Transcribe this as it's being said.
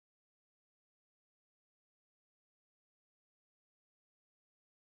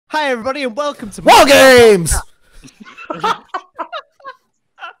Hi, everybody, and welcome to Wargames!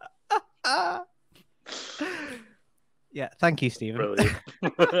 Yeah, thank you, Stephen.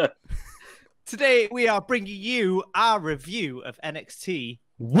 Brilliant. Today, we are bringing you our review of NXT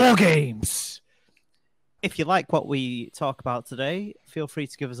Wargames. If you like what we talk about today, feel free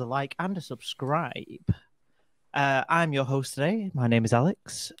to give us a like and a subscribe. I'm your host today. My name is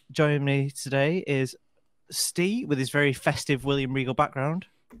Alex. Joining me today is Steve with his very festive William Regal background.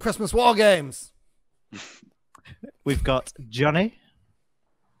 Christmas Wargames! We've got Jonny.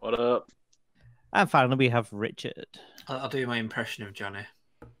 What up? And finally, we have Richard. I'll do my impression of Jonny.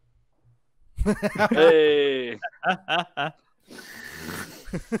 Hey!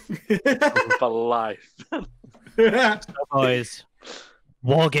 For life. So, boys,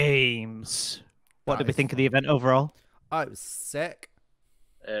 Wargames. What did we think of the event overall? I was sick.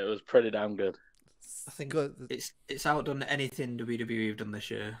 It was pretty damn good. I think Good. it's outdone anything WWE have done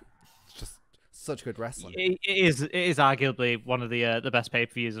this year. It's just such good wrestling. It is arguably one of the best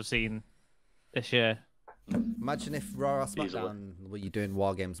pay-per-views I've seen this year. Imagine if Raw or SmackDown were you doing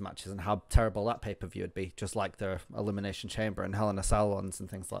Wargames matches and how terrible that pay-per-view would be, just like the Elimination Chamber and Hell in a Cell ones and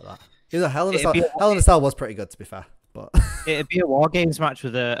things like that. Either Hell in a Cell was pretty good, to be fair. But It'd be a Wargames match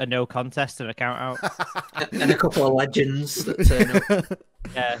with a no contest and a count out. And a couple of legends that turn up.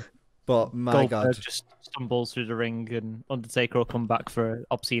 Yeah. But my Goldberg God, just stumbles through the ring and Undertaker will come back for an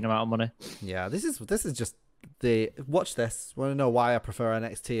obscene amount of money. yeah, this is just watch this. Want to know why I prefer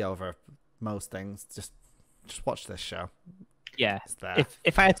NXT over most things? Just watch this show. Yeah. It's there.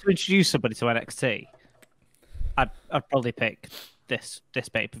 If I had to introduce somebody to NXT, I'd probably pick this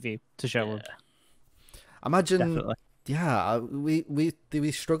pay-per-view to show them. Imagine, Definitely. yeah,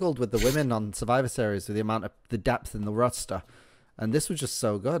 we struggled with the women on Survivor Series with the amount of the depth in the roster, and this was just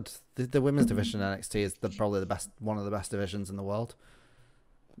so good. The women's division in NXT is probably one of the best divisions in the world.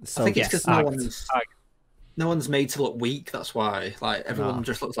 So I think it's because stacked. no one's made to look weak. That's why, like, everyone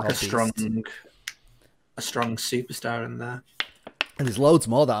just looks like a strong superstar in there. and there's loads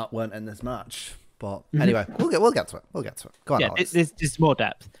more that weren't in this match. But anyway, we'll get to it. We'll get to it. Go on, Yeah, Alex. there's more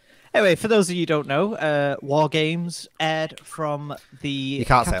depth. Anyway, for those of you who don't know, Wargames aired from the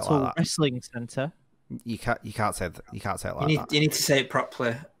can't say it like Capital that. Wrestling Center. You can't say it like You that. need to say it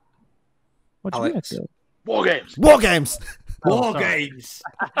properly. What do you mean? Alex. War games. Wargames. Oh, Wargames.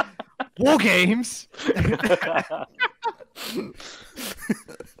 Wargames.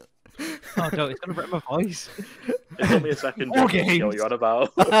 Oh no, it's gonna break my voice. It took me a second War to know games. what you're on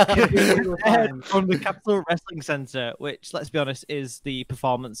about. Aired from the Capital Wrestling Center, which, let's be honest, is the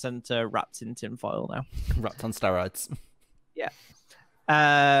Performance Center wrapped in tinfoil now. Wrapped on steroids.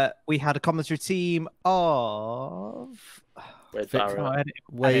 We had a commentary team of Wade Oh, Barrett. I didn't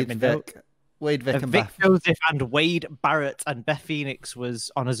Wade even know. Vic and Vic Beth. Joseph and Wade Barrett, and Beth Phoenix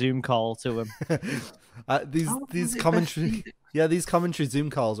was on a Zoom call to him. These commentary, these commentary Zoom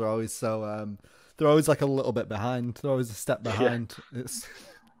calls are always so. They're always like a little bit behind. They're always a step behind. It's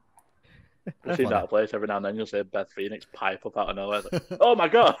I've seen that place every now and then. You'll see Beth Phoenix pipe up out of nowhere. Like, oh my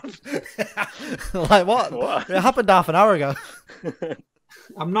god! like what? What? It happened half an hour ago.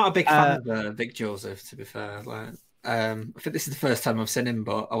 I'm not a big fan of Vic Joseph, to be fair. Like, I think this is the first time I've seen him,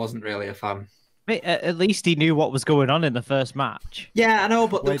 but I wasn't really a fan. Mate, at least he knew what was going on in the first match. Yeah, I know,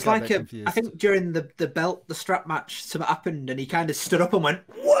 but there Wade was got a like bit I confused. think during the strap match, something happened, and he kind of stood up and went,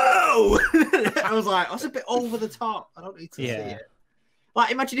 "Whoa!" I was like, "That's a bit over the top. I don't need to see it."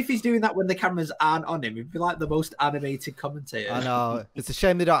 Like, imagine if he's doing that when the cameras aren't on him. He'd be like the most animated commentator. I know. It's a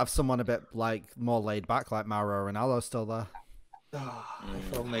shame they don't have someone a bit like more laid back, like Mauro Ranallo still there.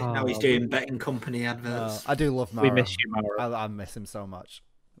 If only. Now he's doing betting company adverts. I do love Mauro. We miss you, Mauro. I miss him so much.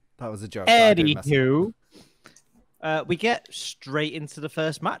 That was a joke. but I do miss him. Anywho, we get straight into the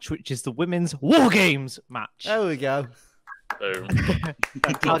first match, which is the women's Wargames match. There we go. Boom.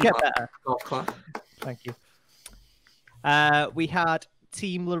 I'll get better. Golf clap. Thank you. We had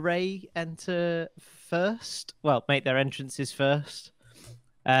Team LeRae enter first. Well, make their entrances first.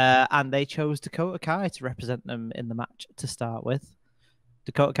 And they chose Dakota Kai to represent them in the match to start with.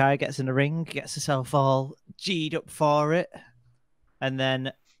 Dakota Kai gets in the ring, gets herself all G'd up for it. And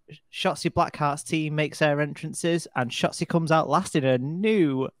then Shotzi Blackheart's team makes their entrances, and Shotzi comes out last in a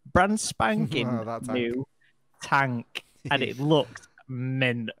new, brand spanking that tank. new tank. And it looked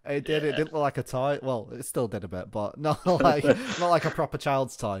mint. It did. It didn't look like a toy. Well, it still did a bit, but not like a proper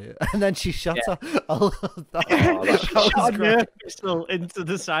child's toy. And then she shot her. Oh, that Shot was a great. nerf pistol into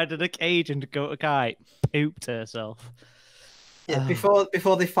the side of the cage, and Dakota Kai pooped herself. Yeah, before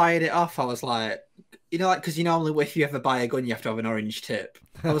they fired it off, I was like, you know, like, because you normally, if you ever buy a gun, you have to have an orange tip.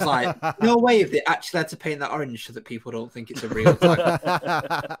 I was like, no way if they actually had to paint that orange so that people don't think it's a real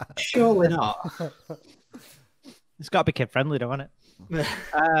tag. Surely not. It's got to be kid friendly, don't it?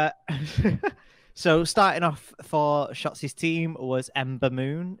 So starting off for Shotzi's team was Ember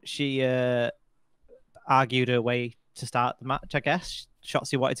Moon. She argued her way to start the match, I guess.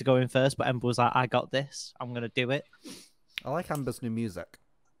 Shotzi wanted to go in first, but Ember was like, I got this. I'm going to do it. I like Ember's new music.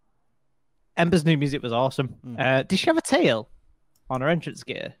 Ember's new music was awesome. Did she have a tail on her entrance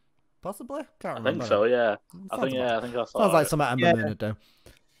gear? Possibly. Can't I remember. think so, yeah. I Sounds think I saw Sounds like it. something Ember Moon would do.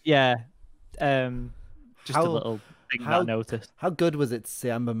 Yeah. Just a little thing that I noticed. How good was it to see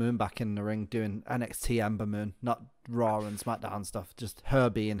Ember Moon back in the ring doing NXT Ember Moon, not Raw and SmackDown stuff, just her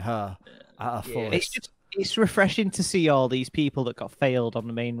being her at her fullest. It's refreshing to see all these people that got failed on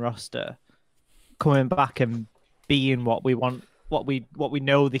the main roster coming back and being what we want, what we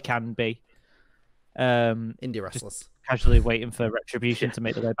know they can be. Indie wrestlers. Casually waiting for Retribution to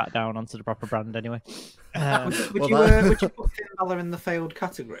make their way back down onto the proper brand anyway. Would you put Finn Balor in the failed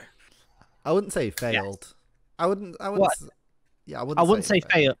category? I wouldn't say failed. Yes. I wouldn't I wouldn't say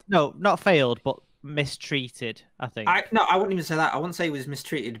failed. No, not failed, but mistreated, I think. I wouldn't even say that. I wouldn't say he was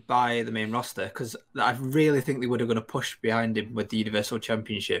mistreated by the main roster, because I really think they would have going to push behind him with the Universal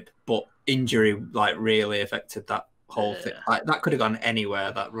Championship, but injury really affected that whole thing. Like, that could have gone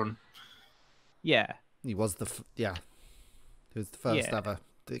anywhere, that run. Yeah. He was the first ever.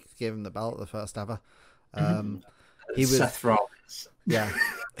 They gave him the belt, the first ever. He was Seth Rollins. Yeah,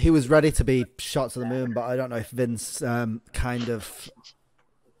 he was ready to be shot to the moon, but I don't know if Vince kind of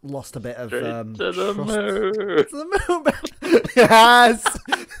lost a bit of to the trust. moon. To the moon. Yes.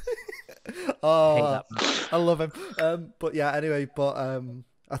 Oh, I love him. But yeah, anyway, I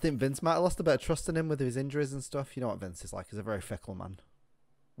think Vince might have lost a bit of trust in him with his injuries and stuff. You know what Vince is like; he's a very fickle man.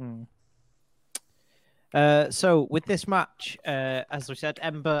 So with this match, as we said,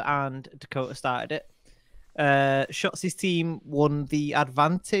 Ember and Dakota started it. Shotzi's team won the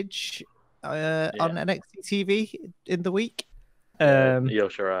advantage on NXT TV in the week. Io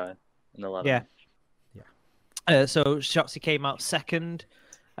Shirai in the ladder. So Shotzi came out second.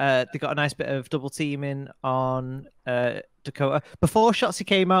 They got a nice bit of double teaming on Dakota. Before Shotzi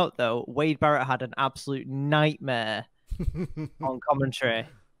came out, though, Wade Barrett had an absolute nightmare on commentary,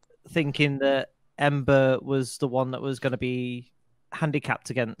 thinking that Ember was the one that was going to be handicapped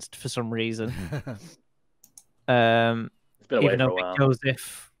against for some reason. It's been away Even for though a while.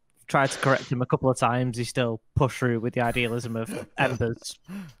 Joseph tried to correct him a couple of times, he still pushed through with the idealism of Ember's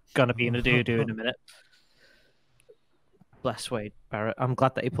gonna be in a doo-doo in a minute. Bless Wade Barrett. I'm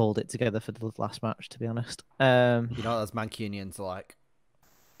glad that he pulled it together for the last match, to be honest. You know what those Mancunians are like.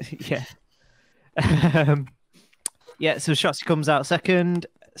 Yeah. So Shotzi comes out second,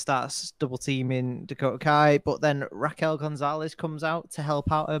 starts double teaming Dakota Kai, but then Raquel Gonzalez comes out to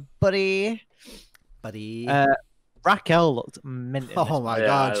help out her buddy. Raquel looked mint. Oh my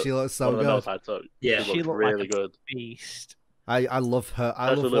god, she looks so good. Yeah, she looked really like good. Beast. I love her. I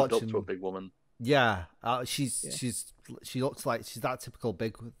love lived watching. Up to a big woman. Yeah, she looks like she's that typical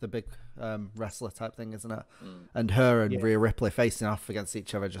big wrestler type thing, isn't it? And her and Rhea Ripley facing off against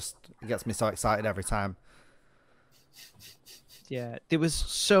each other just gets me so excited every time. Yeah, there was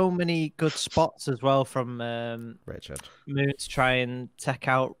so many good spots as well from Richard Moon to try and take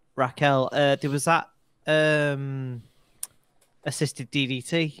out Raquel. There was that assisted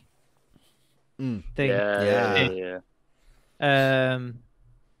DDT thing. Yeah.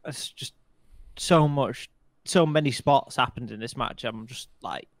 It's just so many spots happened in this match. I'm just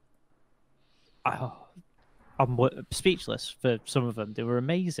like, I'm speechless for some of them. They were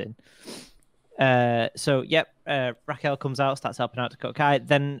amazing. Raquel comes out, starts helping out Dakota Kai.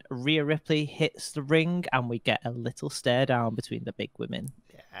 Then Rhea Ripley hits the ring, and we get a little stare down between the big women.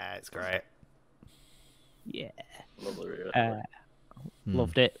 Yeah, it's great. Yeah, lovely.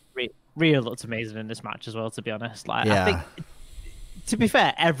 Loved it. Rhea looked amazing in this match as well. To be honest, I think, to be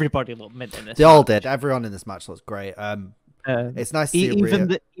fair, everybody looked mint in this. They all did. Everyone in this match looks great. It's nice to see even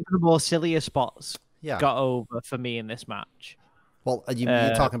the more sillier spots Yeah. got over for me in this match. Well,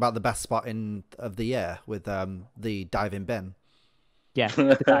 you're talking about the best spot of the year with the diving bin. Yeah.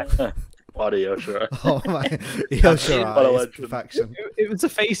 What Io Shirai? Oh my, Io Shirai is perfection. It was a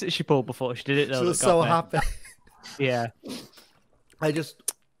face that she pulled before she did it. She was so happy. Yeah. Is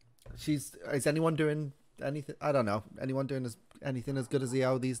anyone doing anything? I don't know. Anyone doing anything as good as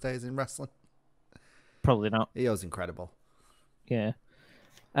Io these days in wrestling? Probably not. Io's incredible. Yeah.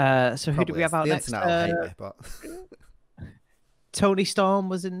 So who do we have out next? Internet will hate me, but Tony Storm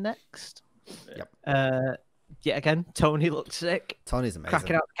was in next. Yep. yet again, Tony looked sick. Tony's amazing.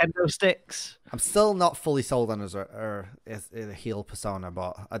 Cracking out the kendo sticks. I'm still not fully sold on as a heel persona,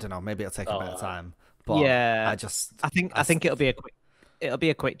 but I don't know. Maybe it'll take a bit of time. But yeah, I think it'll be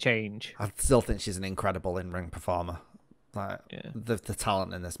a quick change. I still think she's an incredible in-ring performer. Like the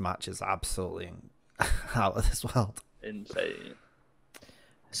talent in this match is absolutely out of this world. Insane.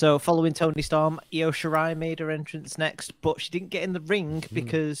 So following Toni Storm, Io Shirai made her entrance next, but she didn't get in the ring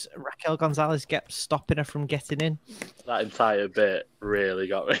because Raquel Gonzalez kept stopping her from getting in. That entire bit really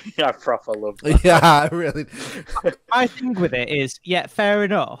got me. I proper loved that. Yeah, I really. My thing with it is, yeah, fair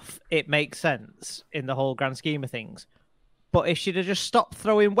enough. It makes sense in the whole grand scheme of things. But if she'd have just stopped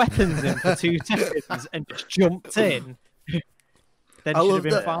throwing weapons in for 2 seconds and just jumped in, then she'd have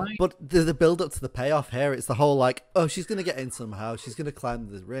been fine. But the build up to the payoff here, it's the whole like, oh, she's gonna get in somehow. She's gonna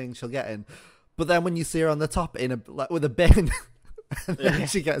climb the ring. She'll get in. But then when you see her on the top with a bin, and then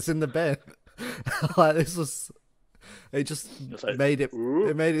she gets in the bin, like this was, it just made it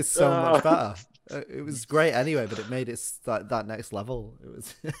so much better. It was great anyway, but it made it that next level.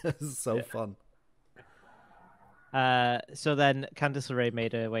 It was so fun. So then Candice LeRae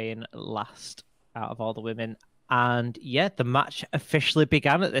made her way in last out of all the women. And yeah, the match officially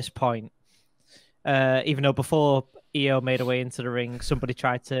began at this point. Even though before Io made her way into the ring, somebody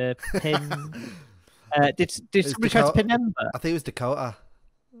tried to pin. Did somebody try to pin Ember? I think it was Dakota.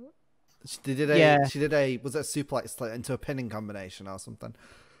 She did a was it a suplex into a pinning combination or something?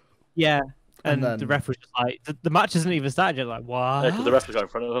 Yeah, and then the ref was just like, the match hasn't even started yet. Like, what? Yeah, because the ref was going in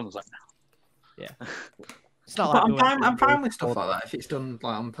front of them. I was like, no. Yeah. It's not like I'm fine with stuff like that if it's done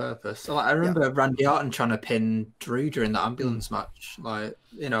like on purpose. So, like, I remember Randy Orton trying to pin Drew during that ambulance match. Like,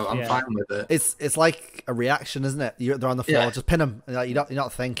 I'm fine with it. It's like a reaction, isn't it? They're on the floor, just pin them. Like, you're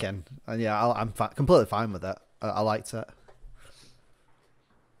not thinking. And I'm completely fine with it. I liked it.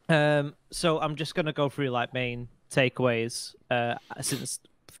 So I'm just gonna go through like main takeaways since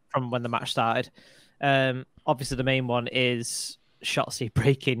from when the match started. Obviously the main one is Shotzi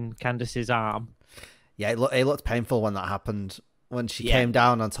breaking Candice's arm. Yeah, it looked painful when that happened. When she came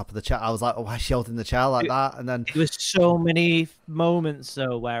down on top of the chair, I was like, "Oh, why is she holding the chair like that?" And then there was so many moments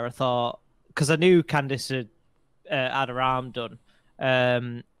though where I thought, because I knew Candice had her arm done,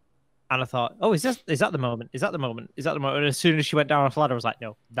 and I thought, "Oh, is that the moment? Is that the moment? Is that the moment?" And as soon as she went down off the ladder, I was like,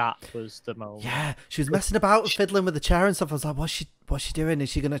 "No, that was the moment." Yeah, she was messing about, fiddling with the chair and stuff. I was like, "What's she doing? Is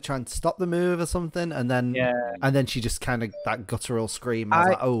she gonna try and stop the move or something?" And then she just kind of that guttural scream. I was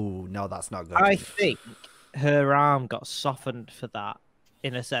like, "Oh no, that's not good." I think her arm got softened for that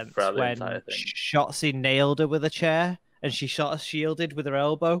in a sense when Shotzi nailed her with a chair and she sort of shielded with her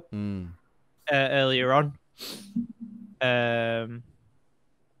elbow earlier on.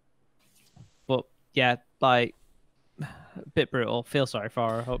 But yeah, like a bit brutal. Feel sorry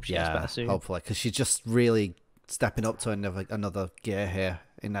for her. Hope she gets better soon. Hopefully, because she's just really stepping up to another gear here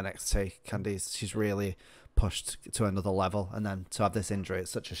in NXT. Candice, she's really pushed to another level, and then to have this injury,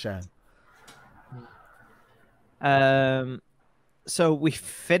 it's such a shame. So we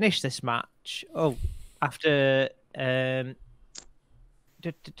finished this match. After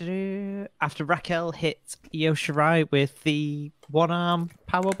Raquel hit Io Shirai with the one-arm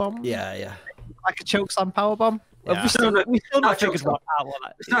powerbomb. Yeah. Like a chokeslam powerbomb. Yeah. We still not figured out what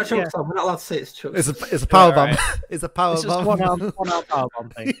that. It's not a chokeslam. We're not allowed to say it's chokeslam. It's a powerbomb. Right. It's a powerbomb. It's just one-arm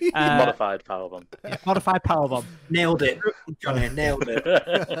powerbomb thing. Modified powerbomb. Yeah, modified powerbomb. Nailed it, Jonny. Nailed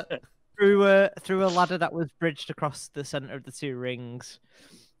it. Through a ladder that was bridged across the center of the 2 rings.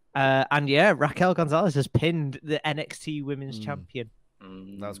 And yeah, Raquel Gonzalez has pinned the NXT Women's Champion.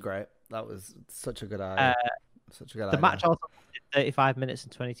 That was great. That was such a good idea. The match also did 35 minutes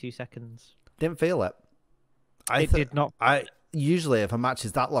and 22 seconds. Didn't feel it. It did not. Usually, if a match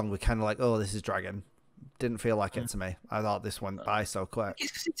is that long, we're kind of like, oh, this is dragging. Didn't feel like it to me. I thought this went by so quick.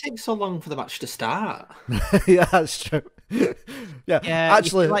 It's because it takes so long for the match to start. Yeah, that's true. Yeah,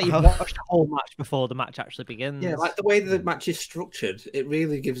 actually, you you've watched the whole match before the match actually begins. Yeah, like the way the match is structured, it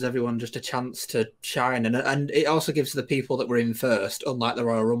really gives everyone just a chance to shine, and it also gives the people that were in first, unlike the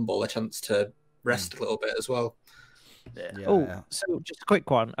Royal Rumble, a chance to rest a little bit as well. So just a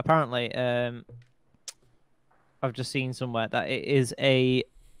quick one. Apparently, I've just seen somewhere that it is a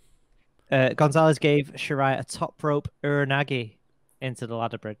Gonzalez gave Shirai a top rope uranagi into the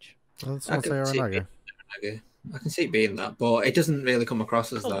ladder bridge. I can see it being that, but it doesn't really come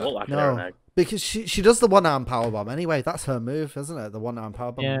across as that. Like no, because she does the one-arm powerbomb anyway. That's her move, isn't it? The one-arm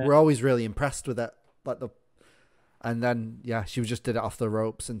powerbomb. Yeah. We're always really impressed with it. And then she just did it off the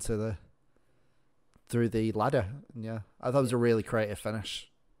ropes through the ladder. And I thought it was a really creative finish.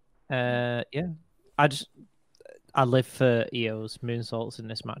 I just I live for EO's moonsaults in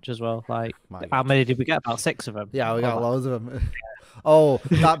this match as well. Like, My how God. many did we get? About 6 of them. Yeah, we got Well, loads of them. Oh,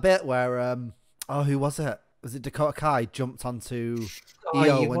 that bit where who was it? Was it Dakota Kai jumped onto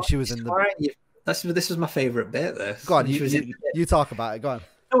EO when she was in the? This was my favourite bit. This. Go on, you talk about it. Go on.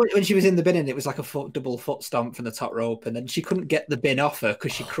 When she was in the bin and it was like a double foot stomp from the top rope, and then she couldn't get the bin off her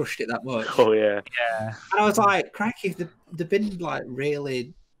because she crushed it that much. Oh yeah. Yeah. And I was like, crikey, the bin like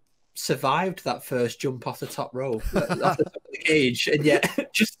really survived that first jump off the top rope, off the top of the cage, and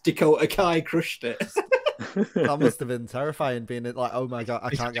yet just Dakota Kai crushed it. That must have been terrifying, being like, oh my God,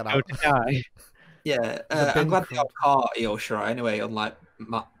 I can't get out. Yeah, I'm glad they got caught Io Shirai anyway, unlike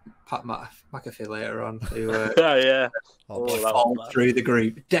Pat McAfee later on, who yeah. fall through the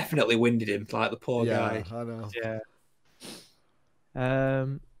group. Definitely winded him, like the poor guy. I know. Yeah.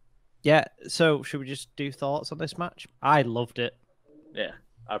 Yeah. So should we just do thoughts on this match? I loved it. Yeah,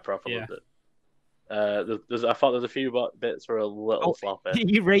 I properly loved it. I thought there's a few bits were a little floppy.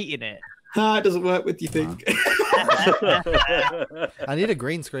 You rating it? It doesn't work with you think. I need a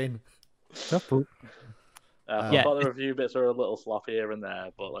green screen. I thought the review bits were a little sloppy here and there,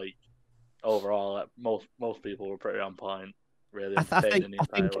 but like overall, like, most people were pretty on point. Really, I think in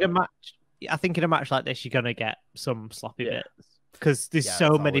a match, in a match like this, you're gonna get some sloppy bits because there's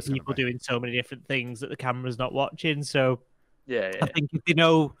so many people doing so many different things that the camera's not watching. So I think if they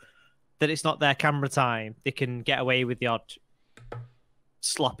know that it's not their camera time, they can get away with the odd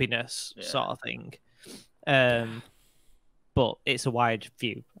sloppiness sort of thing. But it's a wide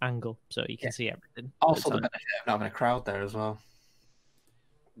view angle, so you can see everything. Also, the benefit of not having a crowd there as well.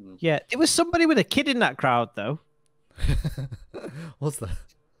 Yeah, there was somebody with a kid in that crowd, though. What's that?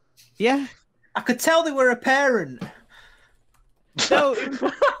 Yeah. I could tell they were a parent. No,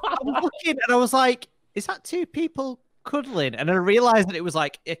 I was looking and I was like, is that 2 people cuddling? And I realized that it was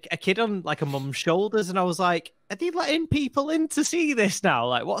like a kid on like a mum's shoulders, and I was like, are they letting people in to see this now?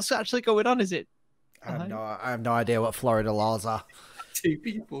 Like, what's actually going on? Is it? I have no idea what Florida laws are. 2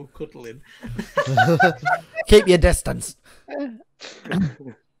 people cuddling. Keep your distance.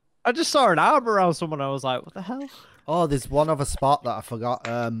 I just saw an arm around someone. I was like, what the hell? Oh, there's one other spot that I forgot.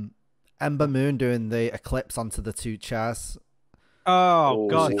 Ember Moon doing the eclipse onto the 2 chairs. Oh,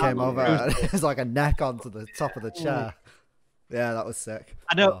 God. She came over. It's like a neck onto the top of the chair. Yeah, that was sick.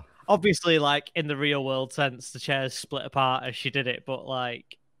 I know, obviously, like, in the real world sense, the chairs split apart as she did it, but,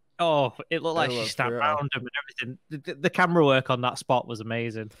 like, it looked like she stamped around them and everything. The camera work on that spot was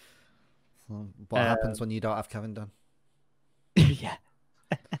amazing. What happens when you don't have Kevin Dunn? Yeah.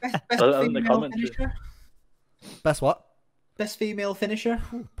 Best what? Best female finisher?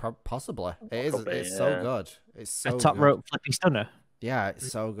 Possibly. It is. It's so good. It's so a top good. rope flippy stunner. Yeah,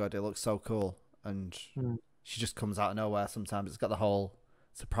 it's so good. It looks so cool, and she just comes out of nowhere. Sometimes it's got the whole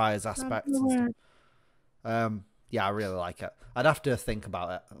surprise aspect. And stuff. Yeah, I really like it. I'd have to think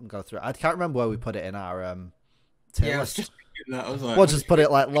about it and go through it. I can't remember where we put it in our tier list. Just that. I was like, we'll just put it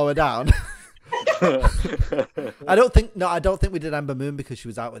like lower down. I don't think we did Ember Moon because she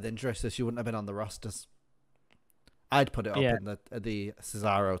was out with injury, so she wouldn't have been on the rosters. I'd put it up in the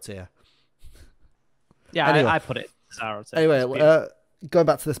Cesaro tier. Yeah, anyway. I put it in Cesaro tier. Anyway, going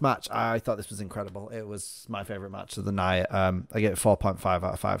back to this match, I thought this was incredible. It was my favorite match of the night. I get 4.5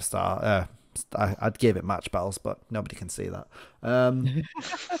 out of 5 star. I'd give it match bells, but nobody can see that.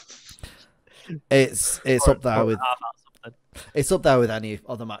 It's up there with any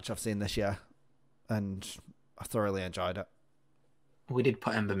other match I've seen this year, and I thoroughly enjoyed it. We did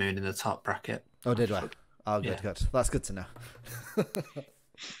put Ember Moon in the top bracket. Oh, did we? Oh, good. That's good to know.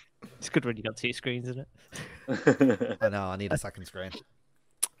 It's good when you got 2 screens, isn't it? I know. I need a second screen.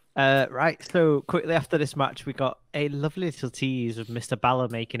 Right, so quickly after this match, we got a lovely little tease of Mr. Balor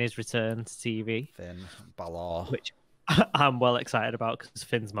making his return to TV. Finn Balor. Which I'm well excited about because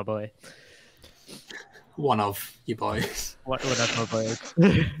Finn's my boy. One of your boys. One of my boys.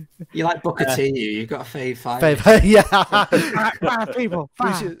 You like Booker T, you've got a fave 5. Yeah. Five people.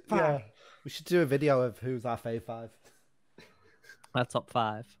 Five. Yeah. We should do a video of who's our fave 5. Our top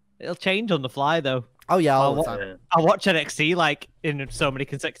 5. It'll change on the fly, though. Oh, yeah, all the time. I watch NXT like in so many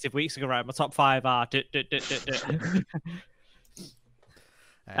consecutive weeks ago. Right, my top 5 are.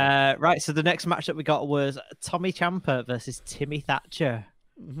 Right, so the next match that we got was Tommy Ciampa versus Timmy Thatcher,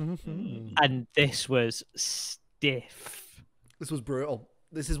 and this was stiff. This was brutal.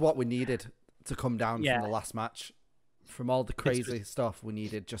 This is what we needed to come down from the last match. From all the crazy stuff, we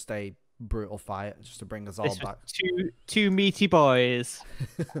needed just a brutal fight just to bring us all back. Two meaty boys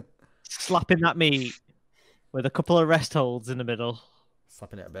slapping that meat with a couple of rest holds in the middle.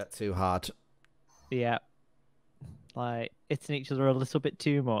 Slapping it a bit too hard. Yeah. Like hitting each other a little bit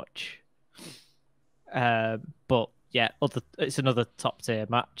too much. But yeah, it's another top tier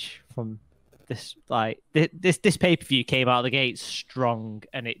match from this. Like this pay per view came out of the gate strong,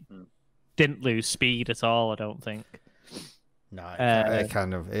 and it didn't lose speed at all. I don't think. No,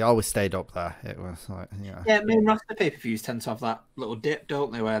 it always stayed up there. It was like, yeah. Main roster pay per views tend to have that little dip,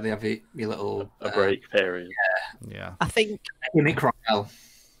 don't they, where they have your little a break period. Yeah. I think gimmick Royale.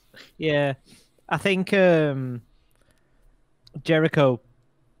 Yeah, I think Jericho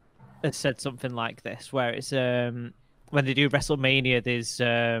has said something like this, where it's when they do WrestleMania,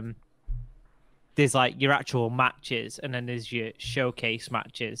 there's like your actual matches, and then there's your showcase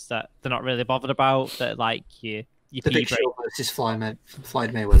matches that they're not really bothered about. That like your the Big Show versus Floyd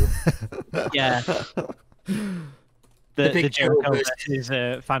Mayweather. Yeah, the Jericho versus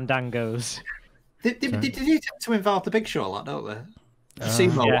Fandangos. They tend to involve the Big Show a lot, don't they?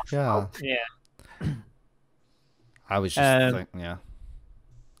 Yeah. I was just thinking,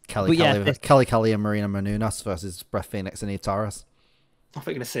 Kelly and Marina Menounos versus Beth Phoenix and Eve Torres. I think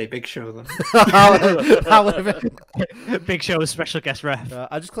I'm going to say Big Show then. Big Show was special guest ref.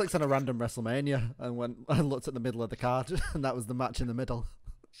 I just clicked on a random WrestleMania and went and looked at the middle of the card, and that was the match in the middle.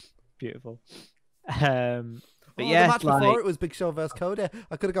 Beautiful. But the match before it was Big Show versus Cody.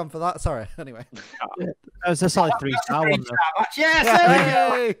 I could have gone for that. Sorry. Anyway, that was a solid 3-star one. Yes,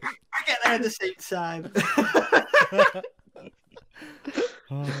 I get there at the same time.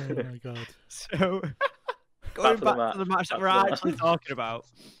 Oh my god! So going back to the match that we're actually talking about,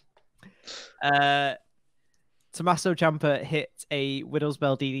 Tommaso Ciampa hit a Widow's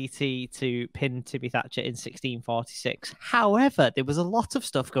Bell DDT to pin Timmy Thatcher in 1646. However, there was a lot of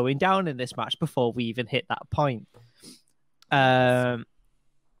stuff going down in this match before we even hit that point.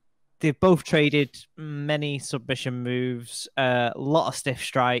 They've both traded many submission moves, a lot of stiff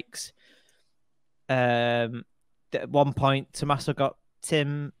strikes. At one point, Tommaso got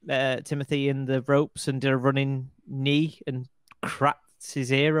Timothy in the ropes and did a running knee and cracked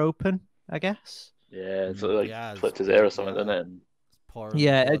his ear open, I guess. Yeah, so flipped his ear or something, didn't it?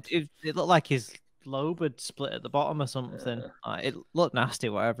 It looked like his lobe had split at the bottom or something. It looked nasty,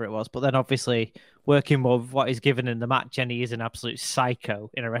 whatever it was. But then obviously, working with what he's given in the match, Jenny is an absolute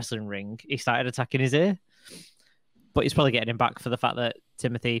psycho in a wrestling ring. He started attacking his ear. But he's probably getting him back for the fact that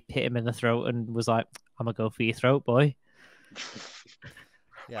Timothy hit him in the throat and was like, I'm going to go for your throat, boy.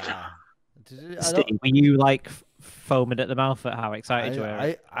 Yeah. Steve, were you like foaming at the mouth at how excited you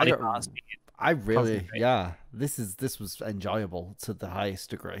were? I really, yeah. This was enjoyable to the highest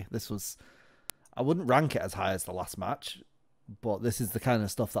degree. I wouldn't rank it as high as the last match, but this is the kind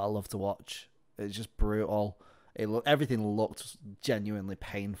of stuff that I love to watch. It's just brutal. Everything looked genuinely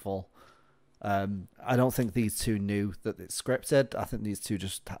painful. I don't think these two knew that it's scripted. I think these two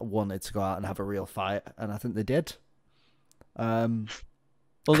just wanted to go out and have a real fight, and I think they did. Well,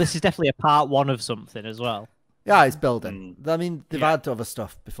 this is definitely a part one of something as well. Yeah, it's building. I mean, they've had other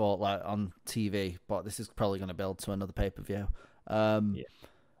stuff before, like on TV, but this is probably going to build to another pay-per-view.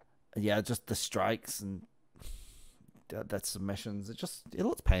 Yeah, just the strikes and dead submissions. It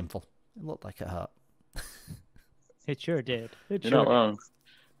looked painful. It looked like it hurt. It sure did. You're not wrong.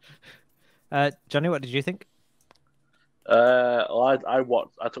 Jonny, what did you think? Well,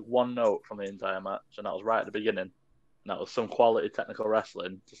 I took one note from the entire match, and that was right at the beginning. And that was some quality technical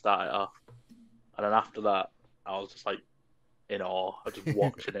wrestling to start it off. And then after that, I was just like in awe. I was just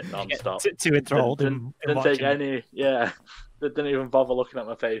watching it non-stop. Too enthralled. Didn't take any. Yeah, didn't even bother looking at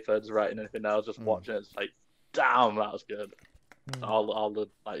my papers, writing anything. I was just watching it. It's like, damn, that was good. All the,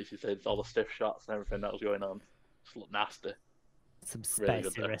 like you said, all the stiff shots and everything that was going on just looked nasty. Some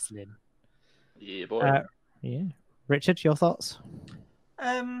spicy wrestling. Yeah, boy. Yeah, Richard, your thoughts?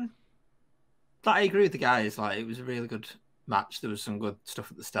 I agree with the guys. Like, it was a really good match. There was some good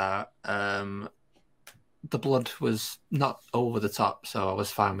stuff at the start. The blood was not over the top, so I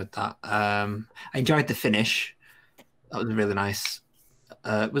was fine with that. I enjoyed the finish. That was really nice.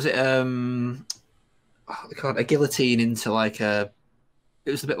 Was it they called a guillotine into like a?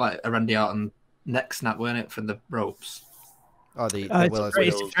 It was a bit like a Randy Orton neck snap, weren't it, from the ropes? Oh, it's a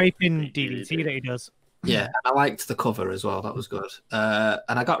draping DDT that he does. Yeah, and I liked the cover as well. That was good. And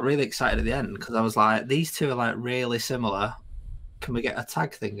I got really excited at the end because I was like, these two are like really similar. Can we get a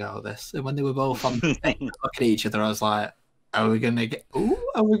tag thing out of this? And when they were both on the stage looking at each other, I was like, are we gonna get?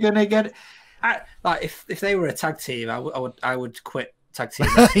 Are we gonna get it? Like if they were a tag team, I would quit tag team.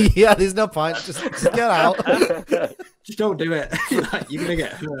 Yeah, there's no point. Just get out. Just don't do it. Like, you're gonna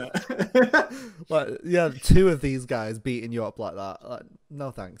get hurt. Like, yeah, two of these guys beating you up like that. Like,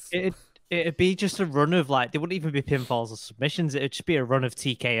 no thanks. It'd be just a run of like, they wouldn't even be pinfalls or submissions. It'd just be a run of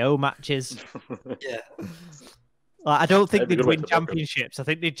TKO matches. Yeah. Like, I don't think Maybe they'd good way win to book 'em. championships. I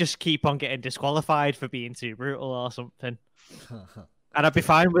think they'd just keep on getting disqualified for being too brutal or something. And I'd be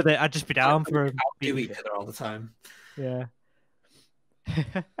fine with it. I'd just be down for them. Do each other all the time. Yeah.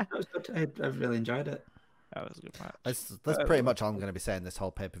 That was good. I really enjoyed it. That was a good match. That's pretty much all I'm going to be saying this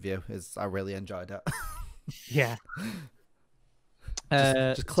whole pay-per-view is I really enjoyed it. Yeah.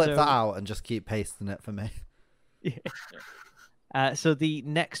 Just clip that out and just keep pasting it for me. Yeah. So the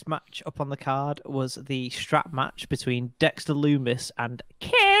next match up on the card was the strap match between Dexter Lumis and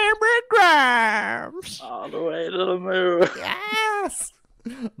Cameron Grimes. All the way to the moon. Yes!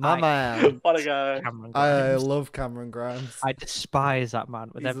 My man. What a guy. Cameron I Grimes. love Cameron Grimes. I despise that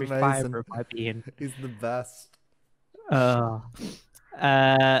man with He's every amazing. fibre of my being. He's the best.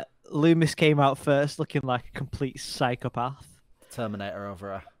 Loomis came out first looking like a complete psychopath. Terminator over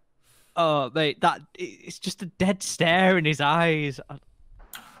her. Oh, mate, it's just a dead stare in his eyes.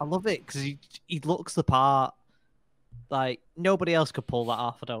 I love it because he looks the part. Like, nobody else could pull that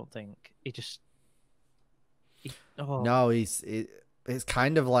off, I don't think. No, it's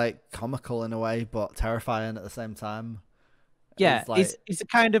kind of like comical in a way, but terrifying at the same time. Yeah, It's like- he's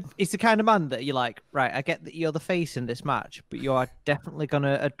the kind of man that you're like, right, I get that you're the face in this match, but you are definitely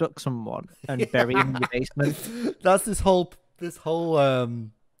gonna abduct someone and bury him in your basement. That's this whole That's his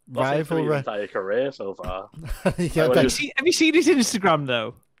rivalry. entire career so far. Yeah, Like, but- Have you seen his Instagram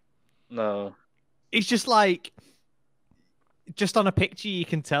though? No. He's just like, just on a picture, you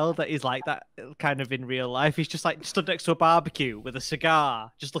can tell that he's like that kind of in real life. He's just like stood next to a barbecue with a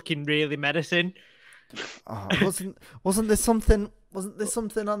cigar, just looking really menacing. Oh, wasn't this something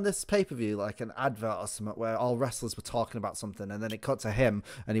on this pay-per-view, like an advert or something, where all wrestlers were talking about something and then it cut to him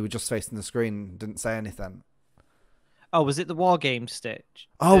and he was just facing the screen and didn't say anything? Oh, was it the Wargames stitch?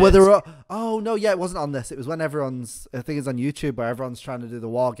 Oh, no, yeah, it wasn't on this. It was when I think it's on YouTube where everyone's trying to do the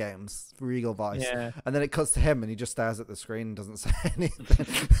War Games, Regal voice. Yeah. And then it cuts to him and he just stares at the screen and doesn't say anything.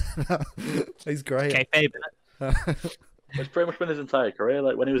 He's great. Okay, babe. It's pretty much been his entire career.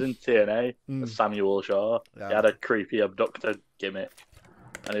 Like when he was in TNA, as Samuel Shaw, Yeah. he had a creepy abductor gimmick,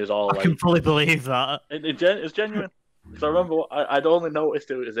 and he was all I like, can fully believe that. "It's genuine." Because I remember I'd only noticed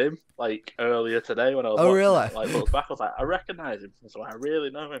it was him like earlier today when I was Oh, watching really? it. Like looked back, I was like, I recognise him, so I really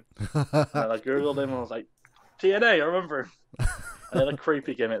know him. And I googled him and I was like, TNA, I remember him. And he had a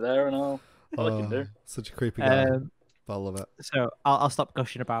creepy gimmick there and all I can do. Such a creepy guy. I love it. So I'll stop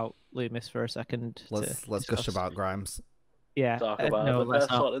gushing about Loomis for a second. Let's gush discuss. about Grimes. Yeah, Talk about no, the let's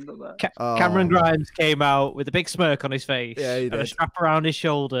best not. one, isn't there? Cameron Grimes came out with a big smirk on his face Yeah, he and a did. strap around his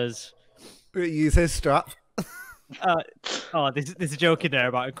shoulders. Use his strap. There's a joke in there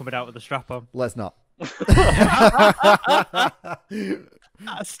about him coming out with a strap on. Let's not.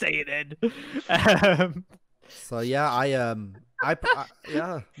 That's staying in. So yeah,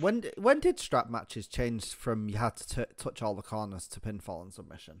 yeah. When did strap matches change from you had to touch all the corners to pinfall and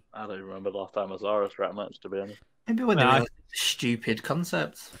submission? I don't remember the last time I saw a strap match, to be honest. Maybe when they were stupid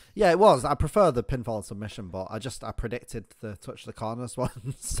concepts. Yeah, it was. I prefer the pinfall and submission, but I predicted the touch the corners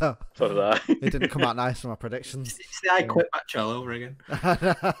one, so So did I. it didn't come out nice from my predictions. It's the I Quit match all over again.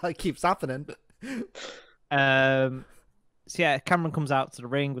 It keeps happening. So yeah, Cameron comes out to the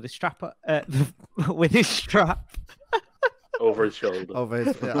ring with his strap, with his strap, Over his shoulder. Over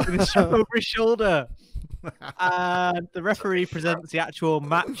his, with his strap over his shoulder, and the referee presents the actual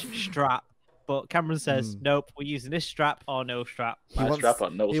match strap. But Cameron says, "Nope, we're using this strap or no strap." Strap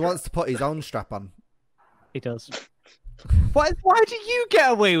on, no he strap. wants to put his own strap on. He does. Why do you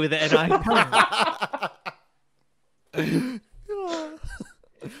get away with it and I can't?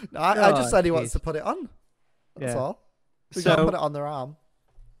 I just said he wants to put it on. That's Yeah. all. We So- gotta put it on their arm.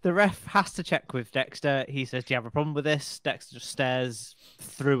 The ref has to check with Dexter. He says, "Do you have a problem with this?" Dexter just stares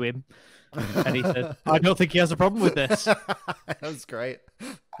through him, and he says, "I don't think he has a problem with this." That was great.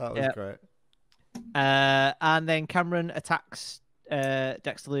 That was Yeah. great. And then Cameron attacks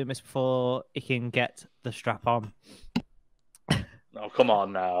Dexter Lumis before he can get the strap on. Oh, come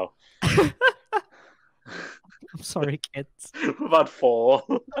on now. I'm sorry, kids. We've had 4.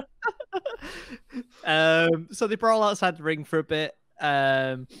 So they brawl outside the ring for a bit,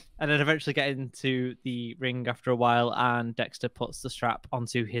 and then eventually get into the ring after a while, and Dexter puts the strap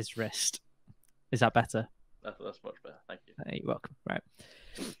onto his wrist. Is that better? That's much better. Thank you. You're welcome. Right.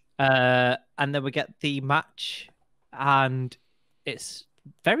 And then we get the match, and it's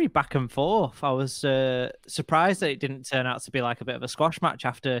very back and forth. I was surprised that it didn't turn out to be like a bit of a squash match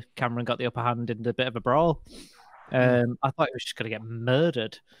after Cameron got the upper hand in a bit of a brawl. I thought he was just going to get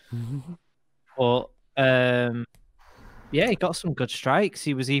murdered. But yeah, he got some good strikes.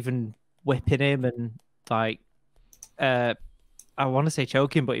 He was even whipping him and like I want to say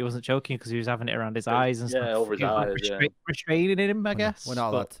choking, but he wasn't choking because he was having it around his eyes and stuff. over his He was, like, eyes. Yeah. restraining him, I guess. We're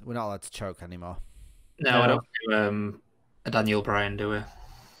not allowed to choke anymore. No, I don't do a Daniel Bryan, do we?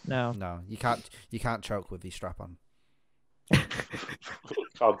 No, you can't choke with your strap on. For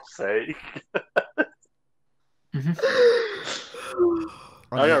God's sake.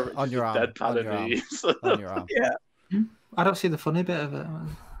 On your arm. On your arm. Yeah. I don't see the funny bit of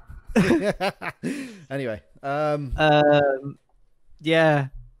it. Anyway, yeah.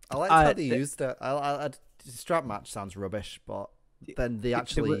 I liked how they used it. Strap match sounds rubbish, but then they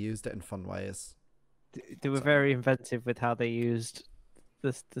actually used it in fun ways. They were very inventive with how they used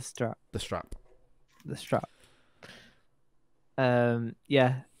the strap. The strap.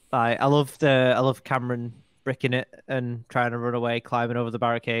 Yeah. I love Cameron bricking it and trying to run away, climbing over the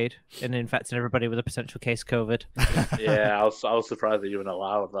barricade, and infecting everybody with a potential case of COVID. Yeah, I was surprised that you even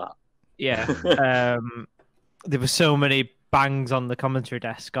allowed that. Yeah. There were so many bangs on the commentary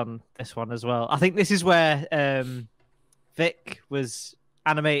desk on this one as well. I think this is where Vic was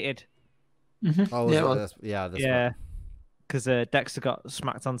animated. Oh, this one. Because Dexter got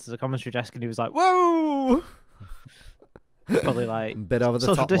smacked onto the commentary desk and he was like, "Whoa!" Probably like a bit over the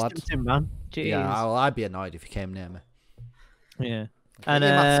social top, lad. distancing, man. Jeez. Yeah, I'd be annoyed if you came near me. Yeah,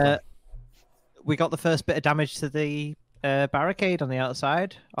 and we got the first bit of damage to the barricade on the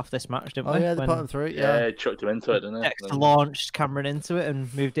outside off this match, didn't we? Oh yeah, they put him through it. Yeah, he chucked him into it, didn't he? Dexter launched Cameron into it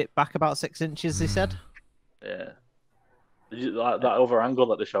and moved it back about 6 inches. They said. Yeah, that over angle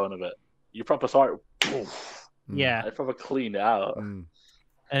that they're showing of it. You proper saw it. Yeah, they proper cleaned it out. And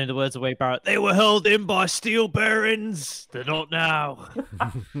in the words of Wade Barrett, they were held in by steel bearings. They're not now.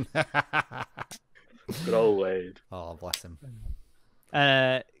 Good old Wade. Oh, bless him.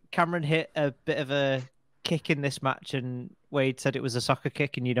 Cameron hit a bit of a kick in this match, and Wade said it was a soccer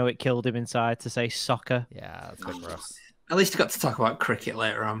kick, and it killed him inside to say soccer. Yeah, that's good for us. At least he got to talk about cricket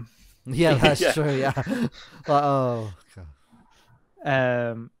later on. Yeah, that's true. Yeah. Oh.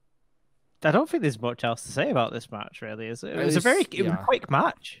 God. I don't think there's much else to say about this match, really. Is it? It was a quick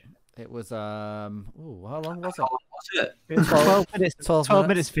match. It was how long was it? How long was it? It was 12 minutes. 12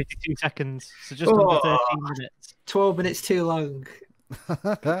 minutes 52 seconds. So just under 13 minutes. 12 minutes too long.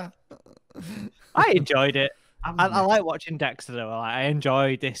 I enjoyed it. I like watching Dexter though. I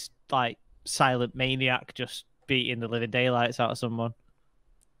enjoy this like silent maniac just beating the living daylights out of someone.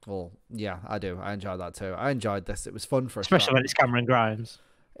 Well, yeah, I do. I enjoyed that too. I enjoyed this. It was fun for especially when it's Cameron Grimes.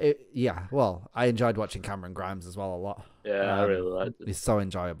 I enjoyed watching Cameron Grimes as well a lot. Yeah, I really liked it. He's so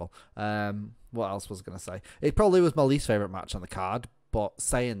enjoyable. What else was I going to say? It probably was my least favourite match on the card, but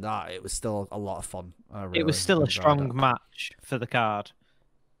saying that, it was still a lot of fun. It was still a strong match for the card.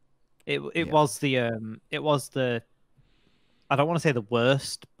 It was the I don't want to say the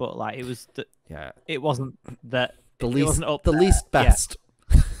worst, but like it was it wasn't the least best.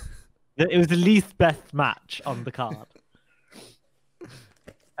 Yeah. It was the least best match on the card.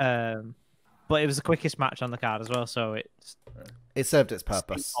 But it was the quickest match on the card as well, so it served its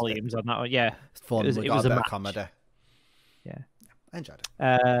purpose. Volumes on that one, yeah. It's fun. It was a a bit match. of comedy. Yeah, I enjoyed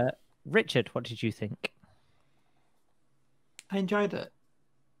it. Richard, what did you think? I enjoyed it.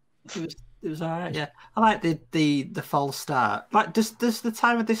 It was alright. Yeah, I like the false start. Like, does the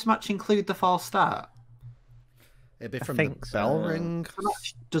time of this match include the false start? It'd be from the bell ring. The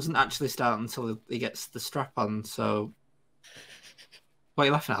match doesn't actually start until he gets the strap on. So, what are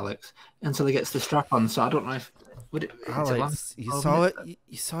you laughing at, Alex? Until he gets the strap on. So I don't know if would it. Alex, you saw it.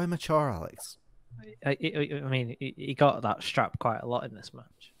 You saw him mature, Alex. I mean, he got that strap quite a lot in this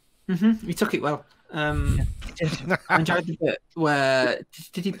match. He took it well. I enjoyed the bit where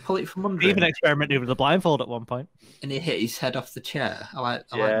did he pull it from under? He even experimented with the blindfold at one point, and he hit his head off the chair. I like.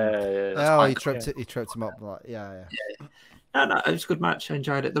 Oh, he tripped him up. Like, yeah. No, it was a good match. I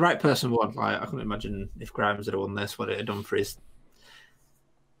enjoyed it. The right person won. Like, I couldn't imagine if Grimes had won this, what it had done for his.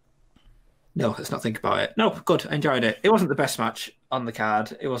 No, let's not think about it. No, good. I enjoyed it. It wasn't the best match on the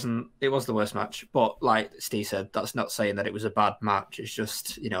card. It was the worst match. But like Steve said, that's not saying that it was a bad match. It's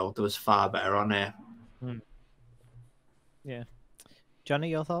just, there was far better on here. Yeah. Jonny,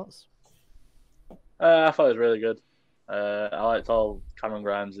 your thoughts? I thought it was really good. I liked all Cameron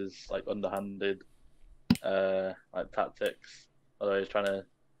Grimes' like underhanded like tactics. Although he's trying to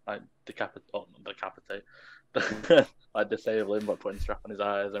like decapitate. Like disable him by putting strap on his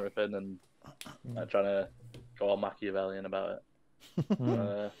eyes and everything, and like, trying to go all Machiavellian about it.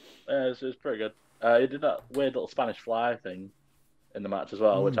 It was pretty good. He did that weird little Spanish fly thing in the match as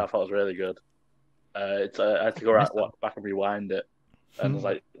well, which I thought was really good. I had to go back and rewind it, and I was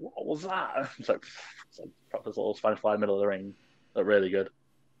like, "What was that?" It's like proper little Spanish fly in the middle of the ring. Looked really good.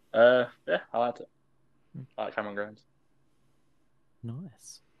 Yeah, I liked it. I like Cameron Grimes.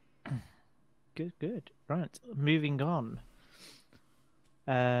 Nice. Good, good. Right, moving on.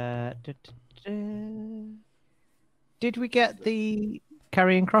 Did we get the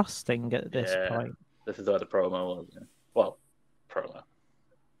carrying cross thing at this point? This is where the promo was. Yeah. Well, promo.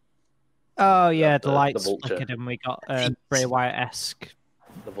 Oh yeah, the lights vulture. flickered and we got Bray Wyatt-esque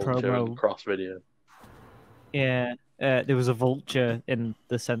The vulture promo. and cross video. Yeah, there was a vulture in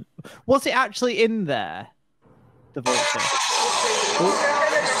the center. Was it actually in there? The vulture.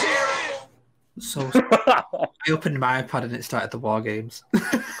 So I opened my iPad and it started the Wargames.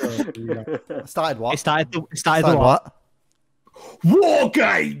 Started what? It started the what?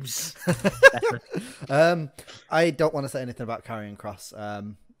 Wargames! I don't want to say anything about carrying cross.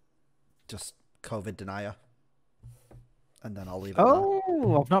 Just COVID denier. And then I'll leave it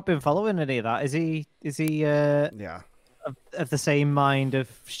Oh, I've not been following any of that. Is he yeah. of the same mind of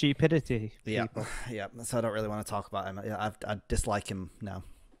stupidity? Yeah. Yeah. So I don't really want to talk about him. Yeah, I dislike him now.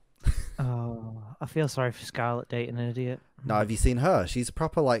 Oh, I feel sorry for Scarlett dating an idiot. No, have you seen her? She's a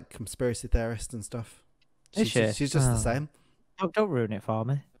proper like conspiracy theorist and stuff. Is she? She's just the same. Don't ruin it for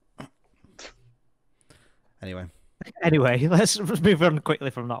me. Anyway, let's move on quickly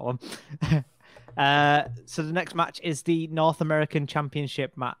from that one. So the next match is the North American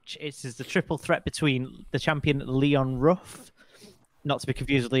Championship match. It is the triple threat between the champion Leon Ruff, not to be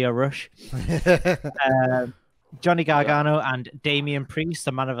confused with Leo Rush, Johnny Gargano, and Damian Priest,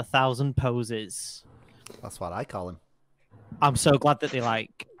 the man of 1,000 poses. That's what I call him. I'm so glad that they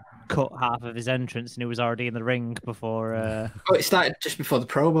cut half of his entrance and he was already in the ring before. Oh, it started just before the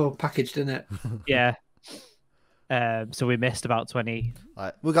promo package, didn't it? Yeah. So we missed about 20.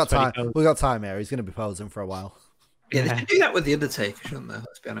 Right, we got 20 time. poses. We got time here. He's going to be posing for a while. Yeah, they should do that with the Undertaker, shouldn't they?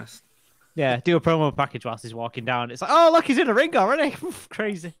 Let's be honest. Yeah, do a promo package whilst he's walking down. It's like, oh look, he's in the ring already.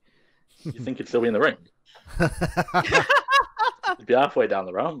 Crazy. You think he'd still be in the ring? He'd be halfway down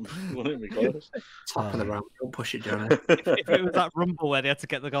the ramp. Wouldn't it be close? Top of the ramp. Don't push it, Johnny. If it was that rumble where they had to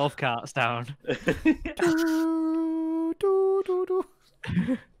get the golf carts down.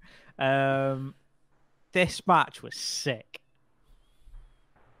 This match was sick.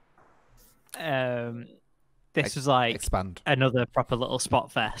 This was like Expand. another proper little spot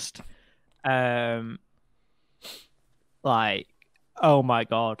fest. Like, oh my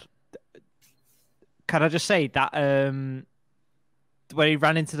god. Can I just say that when he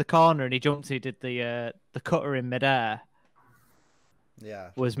ran into the corner and he jumped, he did the cutter in midair. Yeah.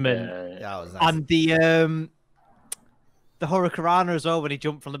 Was mint. Yeah, it was nice. And the Hurricanrana as well, when he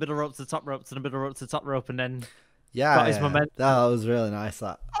jumped from the middle rope to the top rope to the middle rope to the top rope and then got his momentum. That was really nice.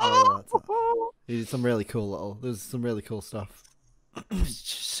 That. He did some really cool there's some really cool stuff.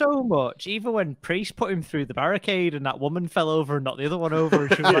 So much. Even when Priest put him through the barricade and that woman fell over and knocked the other one over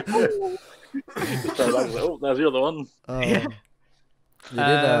and she was like, oh. Oh, there's the other one. Yeah. You did,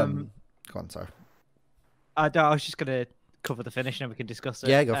 go on, sorry. I was just going to cover the finish and then we can discuss it.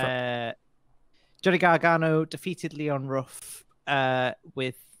 Yeah, go for it. Johnny Gargano defeated Leon Ruff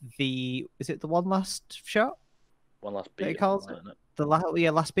with is it the one last shot? One last That beat. he calls it? The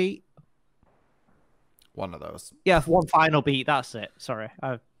last beat? One of those. Yeah, one final beat. That's it. Sorry,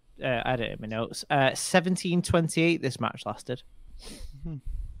 I had it in my notes. 17:28. This match lasted.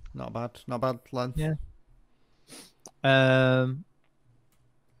 Not bad length. Yeah.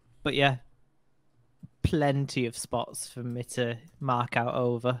 But yeah, plenty of spots for me to mark out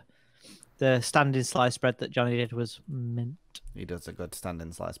over. The standing slice bread that Johnny did was mint. He does a good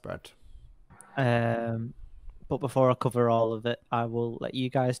standing slice bread. But before I cover all of it, I will let you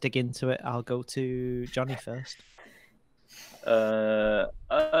guys dig into it. I'll go to Johnny first.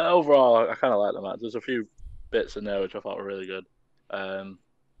 Overall, I kind of like the match. There's a few bits in there which I thought were really good.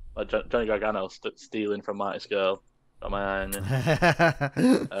 Like Johnny Gargano stealing from Mighty Skull. Got my eye on him.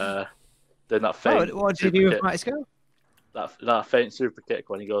 Doing that feint. What did you do with Mighty Skull? That faint super kick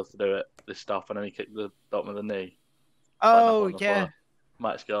when he goes to do it, they stop and then he kicked the bottom of the knee. Oh, yeah.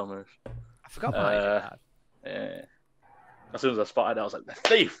 Mighty Skull move. I forgot Mighty Skull. Yeah. As soon as I spotted it, I was like, the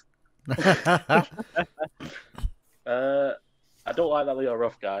thief! I don't like that Leo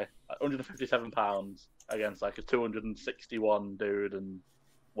Ruff guy. Like, £157 against like a 261 dude and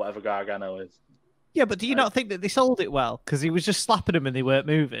whatever Gargano is. Yeah, but do you not think that they sold it well? Because he was just slapping them and they weren't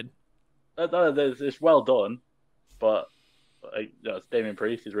moving. It's well done, but Damian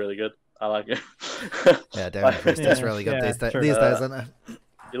Priest is really good. I like it. Yeah, Damian Priest is really good these days, isn't it?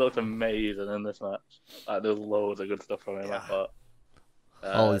 He looked amazing in this match. Like, there's loads of good stuff from him. I thought.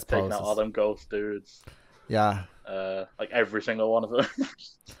 All his taking poses. out all them ghost dudes. Yeah. Like every single one of them.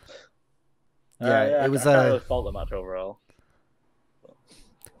 It was I can't really fault the match overall.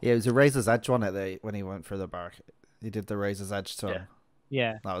 Yeah, it was a razor's edge, wasn't it? When he went for the barricade. He did the Razor's Edge to him.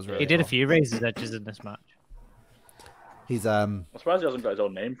 Yeah. That was really He did a cool. few Razor's Edges in this match. He's I'm surprised he hasn't got his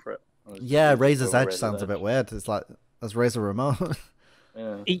own name for it. yeah, Razor's Edge Razor's sounds a Edge. bit weird. It's like that's Razor Ramon.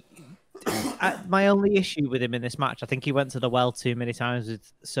 Yeah. My only issue with him in this match, I think he went to the well too many times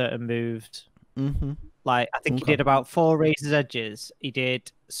with certain moves. Mm-hmm. Like, I think he Okay. did about 4 Razor's Edges. He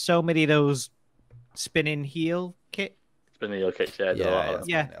did so many of those spinning heel kicks. Spinning heel kicks, yeah.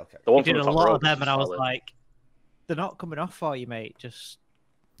 Yeah. Okay. The He one did from a the top lot rope of them, is and I was solid. like, they're not coming off for you, mate. Just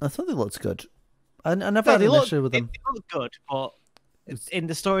I thought they looked good. I never No, had they an look, issue with them. they look good, but in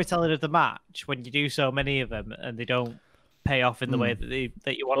the storytelling of the match, when you do so many of them and they don't pay off in the way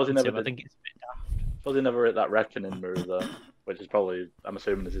that you want Suppose he them to, never I did. think it's a bit daft. Suppose he never hit that reckoning move though, which is probably, I'm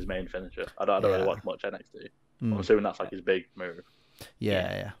assuming, is his main finisher. I don't really Yeah. watch much NXT. Mm. I'm assuming that's like his big move.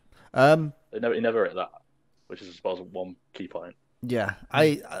 Yeah. He never hit that, which is, I suppose, one key point. Yeah.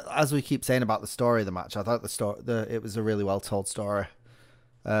 As we keep saying about the story of the match, I thought it was a really well told story.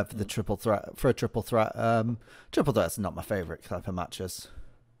 For the triple threat, triple threat's not my favorite type of matches,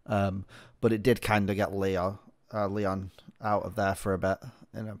 but it did kind of get Leon out of there for a bit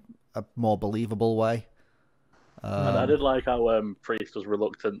in a more believable way. And I did like how Priest was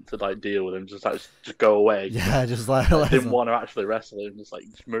reluctant to like deal with him, just go away. Yeah, just like Didn't want to actually wrestle him, just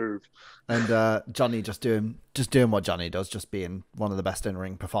move. And Jonny just doing what Jonny does, just being one of the best in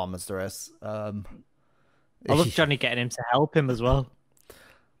ring performers there is. I love Jonny getting him to help him as well.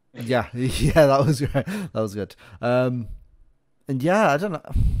 Yeah, that was great. That was good. And yeah, I don't know.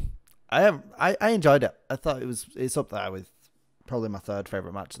 I enjoyed it. I thought it's up there with probably my third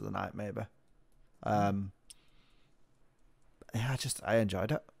favorite match of the night, maybe. Yeah, I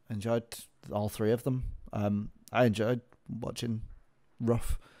enjoyed it. Enjoyed all 3 of them. I enjoyed watching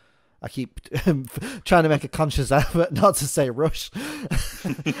Ruff. I keep trying to make a conscious effort not to say Rush.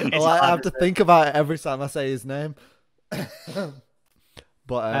 I have to think about it every time I say his name.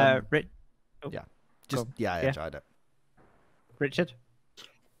 But I enjoyed it. Richard?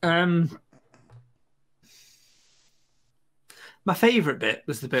 My favourite bit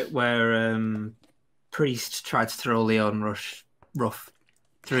was the bit where Priest tried to throw Leon Ruff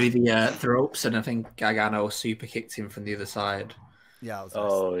through the ropes, and I think Gargano super kicked him from the other side. Yeah, that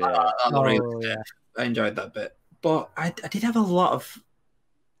was Oh yeah. I enjoyed that bit, but I did have a lot of.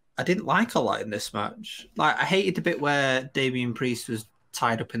 I didn't like a lot in this match. Like, I hated the bit where Damian Priest was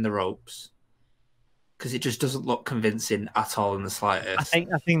tied up in the ropes because it just doesn't look convincing at all in the slightest. I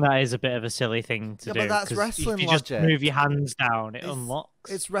think that is a bit of a silly thing to do. But that's 'cause wrestling if you logic. just move your hands down, it unlocks.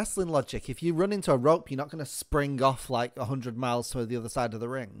 It's wrestling logic. If you run into a rope, you're not going to spring off like 100 miles to the other side of the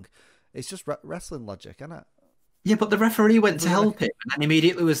ring. It's just wrestling logic, isn't it? Yeah, but the referee went to help him and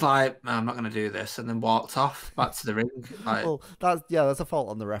immediately was like, "No, I'm not going to do this," and then walked off back to the ring. Like, Well, that's a fault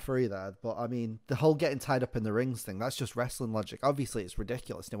on the referee there. But I mean, the whole getting tied up in the rings thing, that's just wrestling logic. Obviously, it's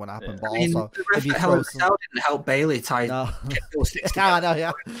ridiculous. It won't happen. But I mean, also, the if you ref throw didn't help Bailey tie No. get those six Yeah, I together.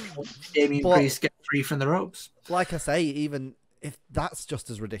 know, yeah. Damian But- Priest get free from the ropes. Like I say, even if that's just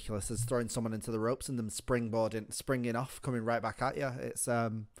as ridiculous as throwing someone into the ropes and them springing off, coming right back at you,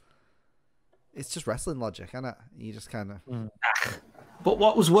 it's just wrestling logic, isn't it? You just kind of. But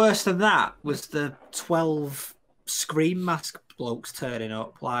what was worse than that was the 12 Scream Mask blokes turning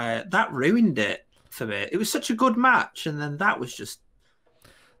up. Like, that ruined it for me. It was such a good match, and then that was just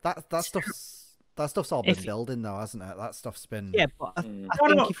That stuff's all been building though, hasn't it? That stuff's been. Yeah, but I No,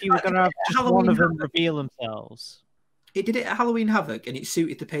 think no, if you were going to have just Halloween one of them Havoc. reveal themselves. it did it at Halloween Havoc, and it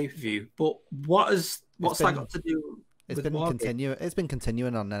suited the pay per view. But what's that been- got to do? It's with been Wargames? It's been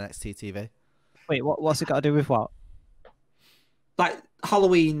continuing on NXT TV. Wait, what's it got to do with what? Like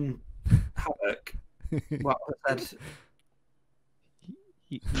Halloween Havoc. What I said?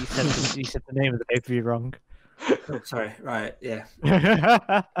 You said the name of the pay-per-view wrong. Oh, sorry, right, yeah.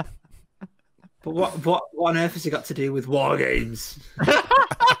 But what on earth has it got to do with Wargames?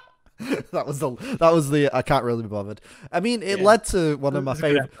 that was the I can't really be bothered. I mean, it led to one of my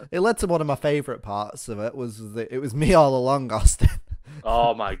favorite. It led to one of my favorite parts of it was that it was me all along, Austin.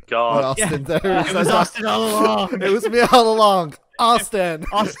 Oh my When god. Austin there. It was Austin all along. It was me all along, Austin.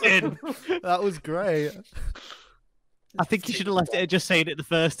 Austin. That was great. I think you should have left it at just saying it the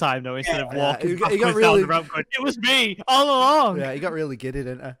first time, though, instead of walking he got backwards really- down the ramp going, it was me all along. Yeah, he got really giddy,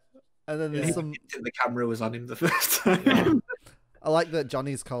 didn't he? And then there's some. The camera was on him the first time. Yeah. I like that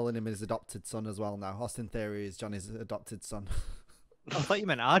Johnny's calling him his adopted son as well now. Austin Theory is Johnny's adopted son. I thought you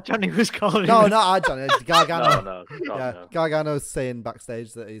meant our Johnny was calling No, him. not our Johnny. It's Gargano. No, Yeah, no. Gargano's saying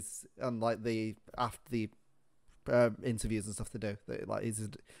backstage that he's on like after the interviews and stuff to do that, like he's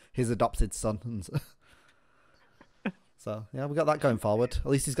his adopted son. And so yeah, we got that going forward. At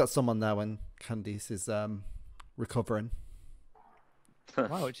least he's got someone there when Candice is recovering. Wow,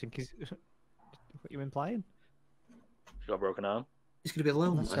 what do you think he's... What you implying? He's got a broken arm. He's gonna be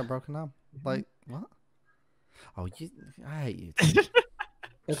alone. That's got broken arm. Like what? Oh, I hate you.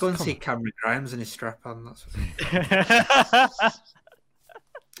 I'll go and Come see on. Cameron Grimes and his strap on. That's what...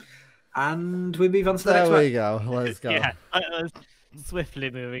 And we move on to the next There one. we go. Let's go. Yeah, swiftly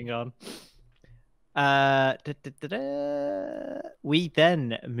moving on. We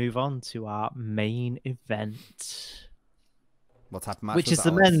then move on to our main event, What type of match which was is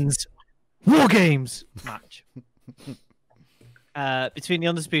that, the Alex? men's Wargames match between the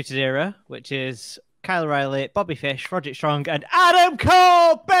Undisputed Era, which is Kyle O'Reilly, Bobby Fish, Roderick Strong, and Adam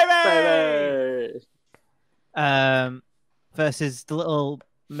Cole, baby! Versus the little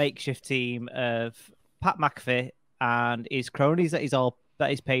makeshift team of Pat McAfee and his cronies that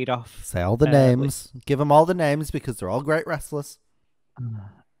he's paid off. Say all the names. Give them all the names because they're all great wrestlers.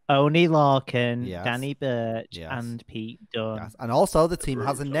 Oney Larkin, Yes. Danny Burch, Yes. and Pete Dunne. Yes. And also, the team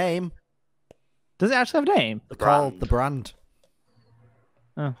has a name. Does it actually have a name? They're called the Brand.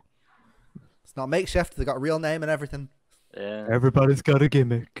 Oh. It's not makeshift. They got a real name and everything. Yeah. Everybody's got a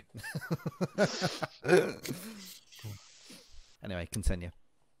gimmick. Anyway, continue.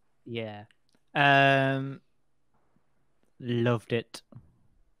 Yeah. Loved it.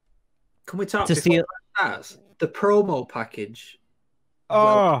 Can we talk To before see that starts? The promo package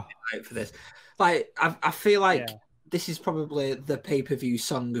Oh, right for this. Like, I feel like yeah. this is probably the pay-per-view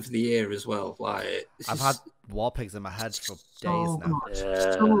song of the year as well. Like, this I've is had War Pigs in my head for days so now. good,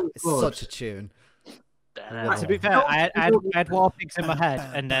 Yeah. so It's good. such a tune. To be fair, I had War Pigs in my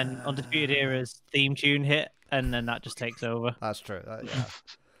head, and then Undisputed Era's theme tune hit, and then that just takes over. That's true. Yeah.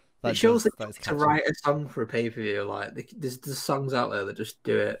 It shows that is to catchy. write a song for a pay-per-view. Like, there's songs out there that just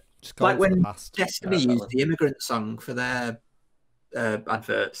do it. Just go Like into the when past. Destiny Yeah, used the Immigrant song for their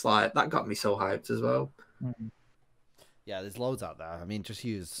adverts, like that got me so hyped as well. Yeah, there's loads out there. I mean, just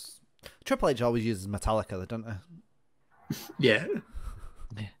use... Triple H always uses Metallica, don't they? Yeah.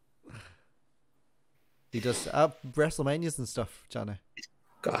 He does WrestleManias and stuff, Johnny.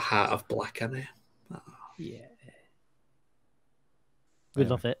 Got a heart of black, hasn't he? Yeah. We Anyway,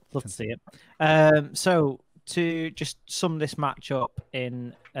 love it. Love to see it. So to just sum this match up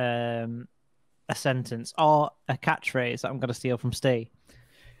in a sentence or a catchphrase that I'm going to steal from Steve.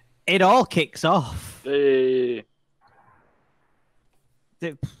 It all kicks off. Hey.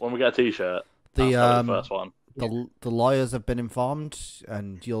 The- When we get a T-shirt, The that's the first one. the lawyers have been informed,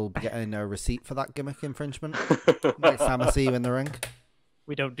 and you'll be getting a receipt for that gimmick infringement next time I see you in the ring.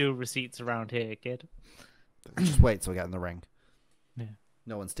 We don't do receipts around here, kid. Just wait till we get in the ring. Yeah.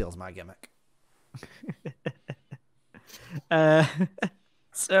 No one steals my gimmick.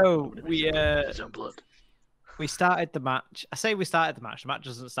 So His own blood. we started the match. I say we started the match. The match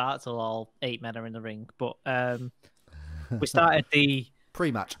doesn't start till all 8 men are in the ring. But we started the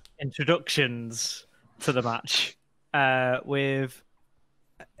Pre-match. introductions to the match with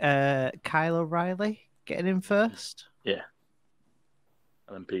Kyle O'Reilly getting in first. Yeah.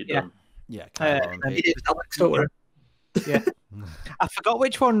 And then Pete Yeah. Dunne. Yeah, Kyle and And Pete. it was Alex, don't worry. Yeah. I forgot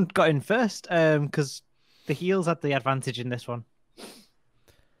which one got in first because the heels had the advantage in this one.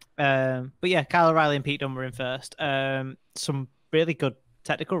 But yeah, Kyle O'Reilly and Pete Dunne were in first. Some really good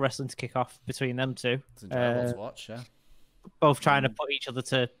technical wrestling to kick off between them two. It's enjoyable to watch, yeah. Both trying to put each other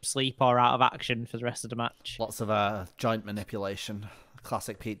to sleep or out of action for the rest of the match. Lots of joint manipulation.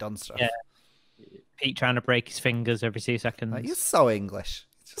 Classic Pete Dunne stuff. Yeah. Pete trying to break his fingers every 2 seconds. Like, you're so English.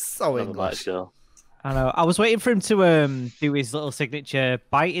 Just so Another English. nice girl. I know. I was waiting for him to do his little signature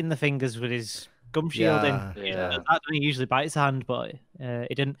biting the fingers with his gum shielding. Yeah. That's when he usually bites the hand, but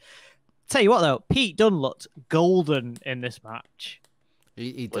he didn't. Tell you what, though, Pete Dunne looked golden in this match.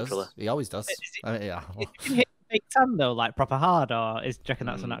 He does. Literally. He always does. I mean, yeah. Did you hit fake tan though, like proper hard, or do you reckon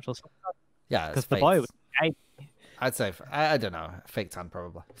that's a natural? Yeah, Because it's the fake. boy was. I'd say, I don't know, fake tan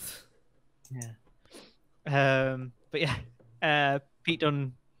probably. Yeah. But yeah, Pete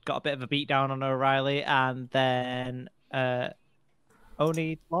Dunne got a bit of a beat down on O'Reilly, and then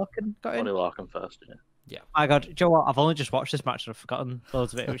Oney Larkin got in. Only Larkin first, yeah. My God, Joe, what? I've only just watched this match and I've forgotten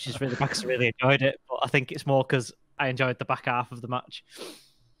loads of it, which is really bad 'cause I really enjoyed it. But I think it's more because I enjoyed the back half of the match.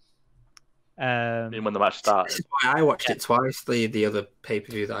 I mean, when the match This started. is why I watched it twice, the other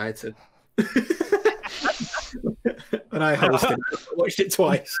pay-per-view that I had to... when I hosted, I watched it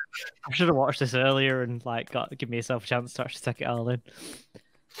twice. I should have watched this earlier and give myself a chance to actually take it all in.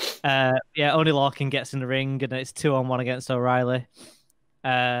 Yeah, Oney Larkin gets in the ring and it's 2-on-1 against O'Reilly.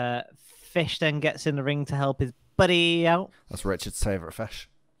 Fish then gets in the ring to help his buddy out, That's Richard's favourite fish.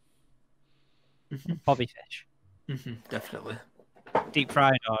 Bobby Fish. Definitely. Deep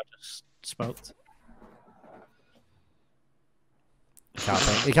fried or just smoked?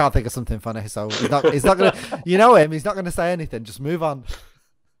 He can't think of something funny, so he's not gonna. You know him. He's not gonna say anything. Just move on.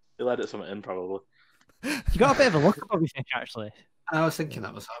 He'll edit something in probably. You got a bit of a look at Bobby Fish, actually. I was thinking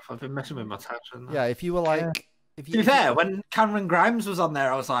that myself. I've been messing with my tabs. Yeah, if you were like, if To you be fair, when Cameron Grimes was on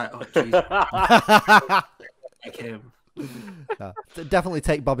there, I was like, oh, jeez. Like him. No, definitely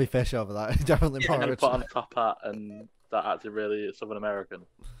take Bobby Fish over that. Definitely more And original. put on a top hat and that acted really Southern American.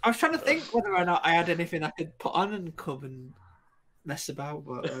 I was trying to think whether or not I had anything I could put on and come and mess about,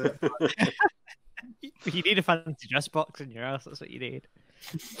 but You need a fancy dress box in your house. That's what you need.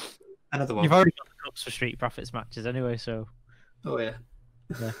 another one. You've already got the cups for Street Profits matches anyway, so. Oh yeah.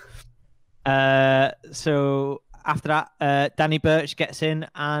 So after that, Danny Burch gets in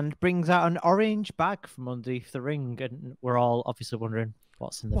and brings out an orange bag from underneath the ring, and we're all obviously wondering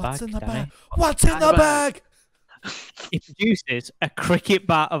what's in the What's bag. in the Danny? bag? What's in the bag? He produces a cricket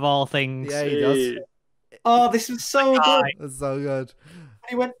bat of all things. Yeah, he does. Oh, this was so good. That's so good.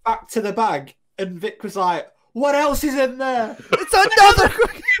 He went back to the bag, and Vic was like, "What else is in there?" It's another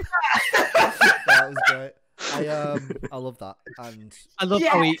cricket bat. That was great. I love that, and I love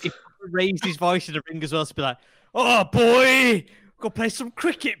how he raised his voice in the ring as well to be like, "Oh boy, go play some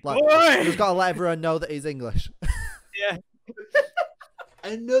cricket, like, boy." he's got to let everyone know that he's English. Yeah.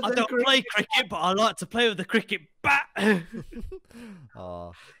 Another I don't play cricket, but I like to play with the cricket bat.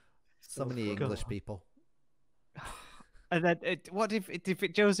 Oh, so many English people. And then, what if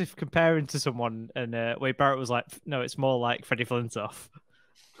Joseph comparing to someone, and Wade Barrett was like, "No, it's more like Freddie Flintoff."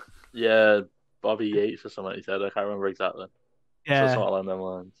 Yeah, Bobby Yates or something he said. I can't remember exactly. Yeah, So something along them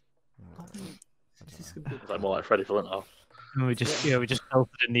lines. It's like more like Freddie Flintoff. and we just we just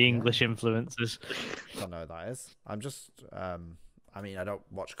filtered in the English influences. I don't know who that is. I'm just I mean, I don't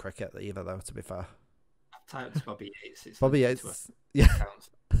watch cricket either, though. To be fair, It's Bobby Yates. It's Bobby linked to Yates. a Yeah. account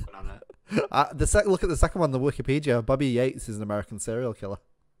on it. Look at the second one, the Wikipedia. Bobby Yates is an American serial killer.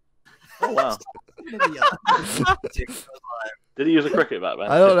 Oh wow! Did he use a cricket bat, man?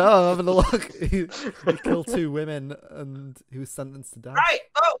 I don't know. I'm having a look. He killed 2 women and he was sentenced to death. Right.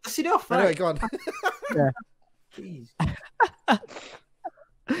 Oh, that's enough. Anyway, Right. go on. Jeez.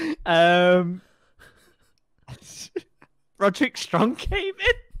 Roderick Strong came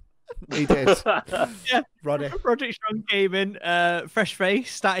in. He did. Yeah. Roddy. Roderick Strong came in, fresh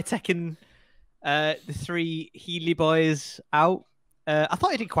face, started taking the 3 Healy boys out. I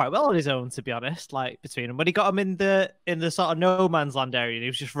thought he did quite well on his own, to be honest. Like between them, when he got him in the sort of no man's land area, and he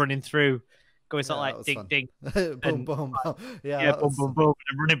was just running through, going sort of like ding fun. ding, boom, and- boom, boom. yeah, boom boom boom,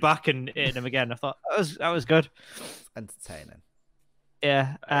 and running back and hitting him again. I thought that was good. Entertaining.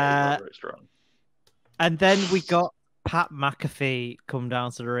 Yeah. Very strong. And then we got Pat McAfee come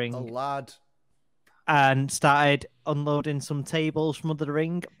down to the ring. Oh, lad. And started unloading some tables from under the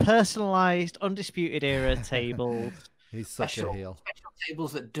ring, personalized Undisputed Era tables. He's such a heel. Special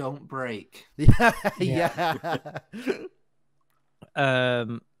tables that don't break. Yeah.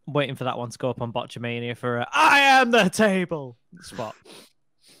 Waiting for that one to go up on Botchamania for a "I am the table" spot.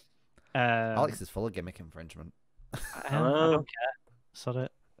 Alex is full of gimmick infringement. I don't care. Sod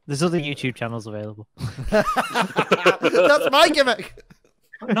it. There's other YouTube channels available. That's my gimmick.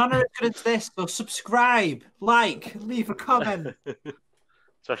 None are as good as this. So subscribe, like, leave a comment.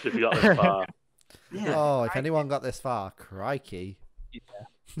 Especially if you got this far. Yeah. Oh, if anyone got this far, crikey.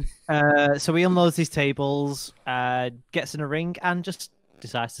 So he unloads his tables, gets in a ring, and just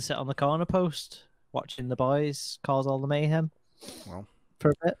decides to sit on the corner post, watching the boys cause all the mayhem. Well,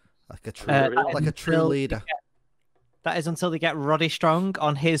 for a bit. Like a true leader. That is until they get Roddy Strong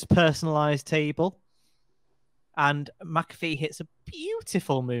on his personalized table, and McAfee hits a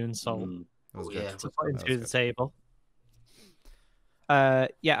beautiful moonsault That was yeah. good. to put him That through was the table.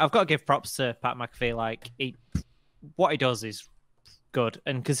 Yeah, I've got to give props to Pat McAfee. Like, what he does is good,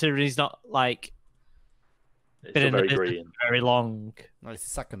 and considering he's not like It's been in the very business green. for very long, No, it's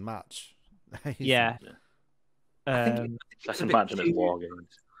his second match. yeah. I think it's a Second bit match in his too- Wargames.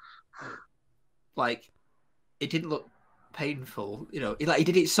 Like, it didn't look painful. You know, he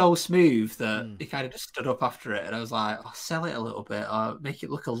did it so smooth that he kind of just stood up after it, and I was like, "Oh, sell it a little bit, or make it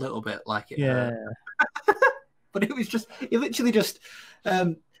look a little bit like it." Yeah. But it was just, he literally just,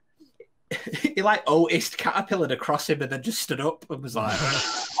 he like Otis caterpillared across him and then just stood up and was like,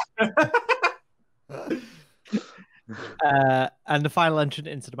 And the final entrant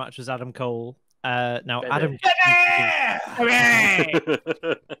into the match was Adam Cole. Now, Adam.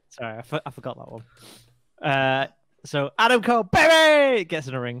 Sorry, I forgot that one. So Adam Cole, baby, gets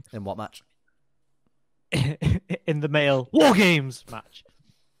in a ring In what match? in the male Wargames match.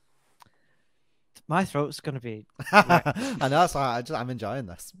 My throat's gonna be I know, that's why I'm enjoying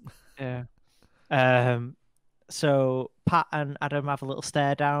this. yeah. So Pat and Adam have a little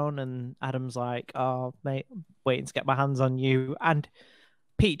stare down, and Adam's like, "Oh, mate, waiting to get my hands on you." And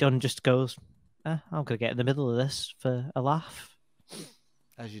Pete Dunne just goes, I'm gonna get in the middle of this for a laugh.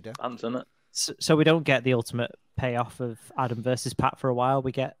 As you do. Isn't it? So we don't get the ultimate payoff of Adam versus Pat for a while.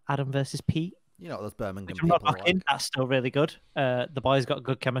 We get Adam versus Pete. You know what those Birmingham Which I'm people not are knocking. like. That's still really good. The boys got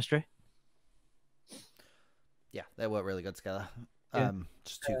good chemistry. Yeah, they work really good together. Yeah.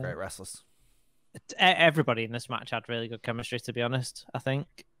 Just two great wrestlers. Everybody in this match had really good chemistry, to be honest. I think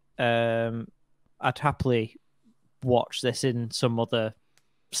I'd happily watch this in some other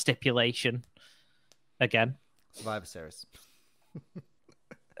stipulation again. Survivor Series.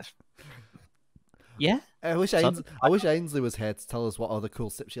 Yeah. I wish Ainsley was here to tell us what other cool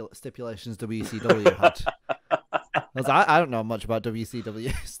stipulations WCW had. I don't know much about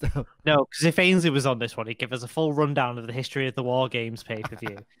WCW stuff. No, because if Ainsley was on this one, he'd give us a full rundown of the history of the Wargames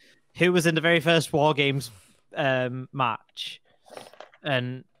pay-per-view. Who was in the very first Wargames match,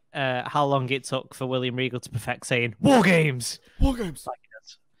 and how long it took for William Regal to perfect saying Wargames. Wargames. Like it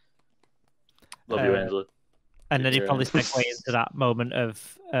does. Love you, Ainsley. And then he probably segue into that moment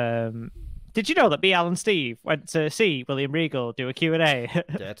of, did you know that B. Alan Steve went to see William Regal do a Q&A?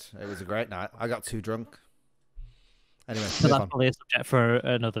 Did. It was a great night. I got too drunk. Anyway, So that's probably a subject for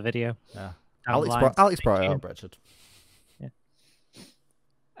another video. Yeah. Down the Alex line. brought it up, Richard.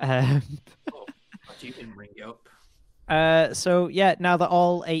 Um, You didn't bring it up. so yeah, now that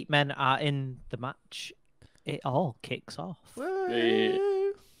all 8 men are in the match, it all kicks off. Yeah.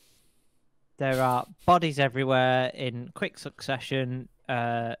 There are bodies everywhere in quick succession.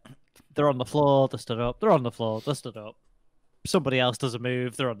 They're on the floor, they're stood up. They're on the floor, they're stood up. Somebody else does a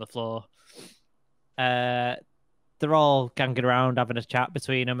move, they're on the floor. They're all ganging around, having a chat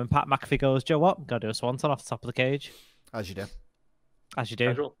between them. And Pat McAfee goes, "Joe, what? Gotta do a swanton off the top of the cage." As you do. As you do.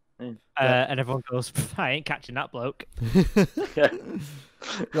 Casual. And everyone goes, "I ain't catching that bloke."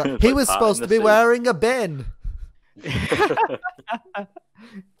 Like, he was supposed to be wearing a bin.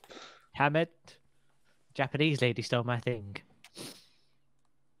 Damn it. Japanese lady stole my thing.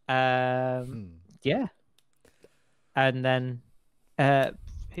 Yeah. And then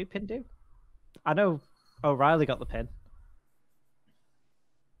who pinned who? I know O'Reilly got the pin.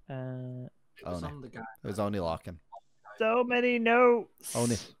 It was on the guy. It was only Larkin. So many notes.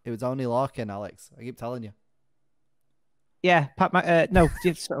 It was only Larkin, Alex. I keep telling you. Yeah, Pat. No, not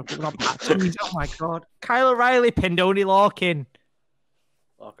Pat. Jeez, oh my god, Kyle O'Reilly pinned Oney Larkin.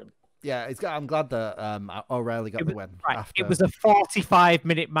 Larkin. Yeah, I'm glad that O'Reilly got the win. Right, After. it was a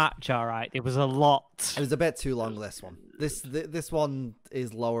 45-minute match. All right, it was a lot. It was a bit too long. This one. This one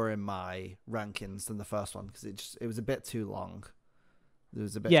is lower in my rankings than the first one because it was a bit too long. It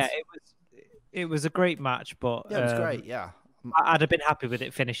was a bit. Yeah, it was a great match, but yeah, it was great. Yeah, I'd have been happy with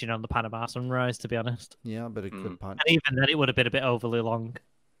it finishing on the Panama Sunrise, to be honest. yeah, but a good point. And even then, it would have been a bit overly long.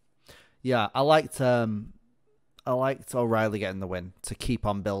 Yeah, I liked O'Reilly getting the win to keep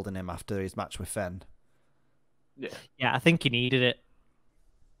on building him after his match with Finn. Yeah, I think he needed it.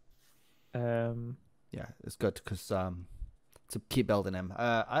 Yeah, it's good because to keep building him.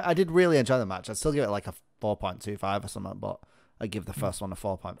 I did really enjoy the match. I'd still give it like a 4.25 or something, but I give the first one a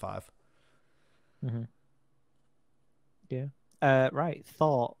 4.5. Mm-hmm. Yeah. Right.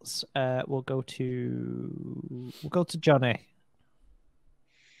 Thoughts. We'll go to Jonny.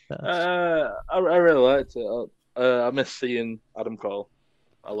 I really liked it. I miss seeing Adam Cole.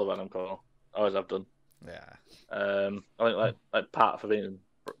 I love Adam Cole. Always have done. Yeah. I think like Pat, for being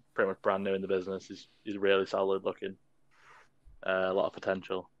pretty much brand new in the business, he's really solid looking. A lot of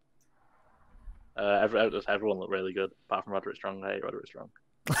potential. Everyone looked really good, apart from Roderick Strong. I hate Roderick Strong.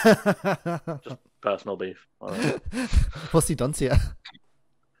 Just personal beef. What's he done to you?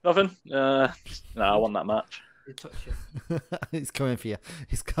 Nothing. No, I won that match. He touched you. He's coming for you.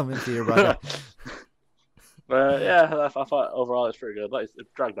 He's coming for you, brother. Yeah, I thought overall it's pretty good. Like,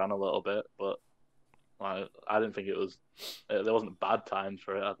 it dragged on a little bit, but I didn't think it was. There wasn't bad times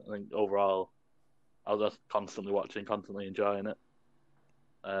for it. I think overall, I was just constantly watching, constantly enjoying it.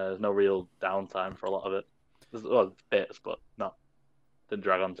 There's no real downtime for a lot of it. There's bits, but not. Didn't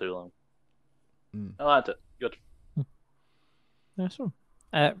drag on too long. I liked it. Good. Nice one.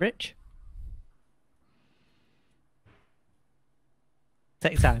 Rich?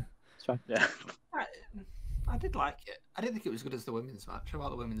 Take your time. It's fine. Yeah. I did like it. I didn't think it was as good as the women's match. I thought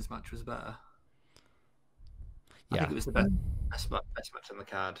the women's match was better. I think it was the best match on the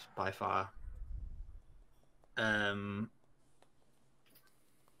card by far.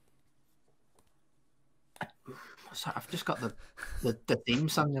 Sorry, I've just got the theme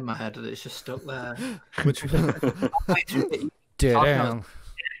song in my head and it's just stuck there. Which Dun,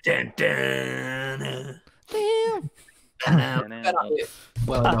 dun, dun.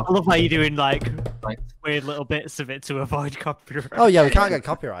 Well, I love how you're doing like weird little bits of it to avoid copyright. Oh yeah, we can't get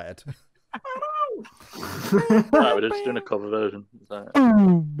copyrighted. Right, we're just doing a cover version.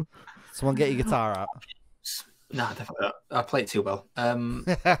 Someone get your guitar out. No, definitely not. I play it too well. It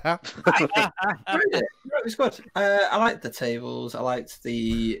was good. I liked the tables. I liked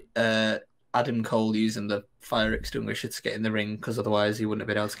the Adam Cole using the fire extinguisher to get in the ring because otherwise he wouldn't have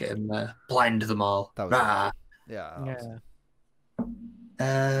been able to get in there. Blind them all. That was yeah.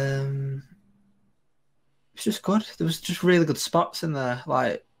 It's just good. There was just really good spots in there.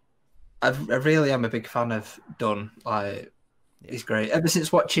 Like, I really am a big fan of Dunn. Like, he's great. Ever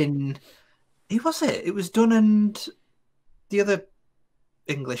since watching, who was it? It was Dunn and the other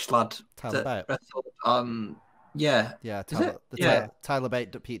English lad Tyler Bate. wrestled on. Yeah, Tyler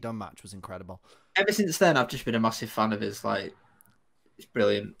Bate Pete Dunne match was incredible. Ever since then, I've just been a massive fan of his. Like, it's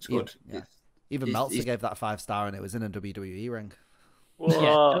brilliant. It's good. Even Meltzer gave that 5-star, and it was in a WWE ring.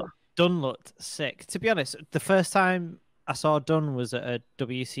 Yeah, Dunn looked sick. To be honest, the first time I saw Dunn was at a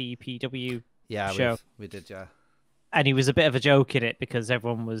WCPW show. We did, yeah. And he was a bit of a joke in it because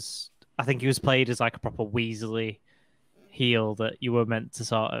everyone was. I think he was played as like a proper Weasley heel that you were meant to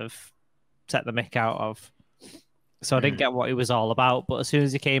sort of set the mick out of. So I didn't get what he was all about. But as soon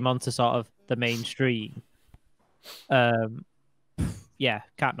as he came onto sort of the mainstream, yeah,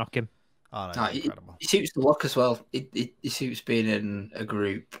 can't knock him. Oh, no, incredible. He suits the look as well. He suits being in a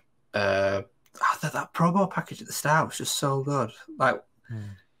group. That promo package at the start was just so good. Like,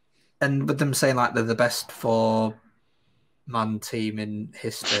 and with them saying like they're the best 4-man team in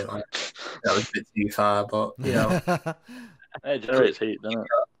history, like that was a bit too far. But you know, it generates heat, doesn't it?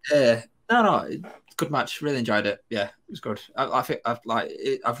 Yeah, no, good match. Really enjoyed it. Yeah, it was good. I think I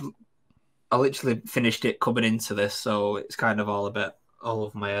literally finished it coming into this, so it's kind of all a bit all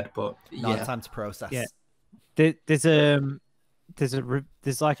over my head. But not time to process. Yeah, there's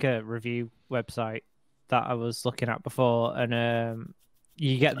like a review website that I was looking at before, and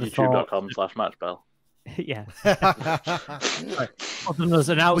you get the youtube.com/matchbell. Yeah. There's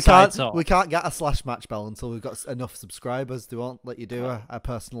an outside we can't get a /matchbell until we've got enough subscribers. They won't let you do a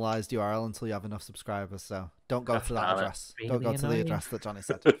personalized URL until you have enough subscribers. So don't go to that address. Really don't go to the address that Jonny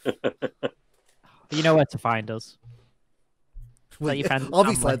said. You know where to find us.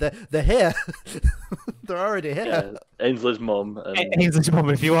 Obviously, they're here. They're already here. Yeah, Ainsley's mum. Ainsley's mum,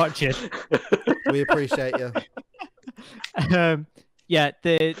 if you're watching. We appreciate you. Yeah,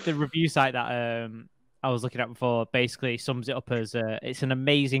 the review site that I was looking at before basically sums it up as it's an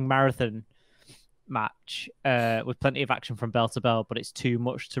amazing marathon match with plenty of action from bell to bell, but it's too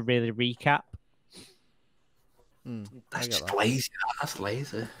much to really recap. That's just lazy. That's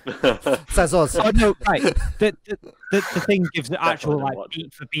lazy. Says us. Oh, no, right. The thing gives the actual like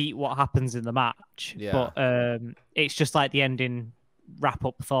beat for beat what happens in the match, but it's just like the ending wrap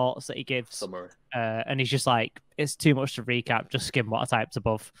up thoughts that he gives. Summary. And he's just like, it's too much to recap. Just skim what I typed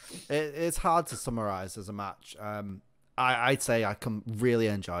above. It's hard to summarize as a match. I'd say I really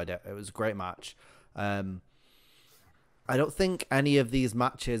enjoyed it. It was a great match. I don't think any of these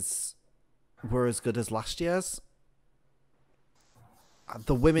matches were as good as last year's.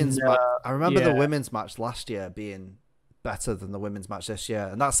 The women's I remember the women's match last year being better than the women's match this year,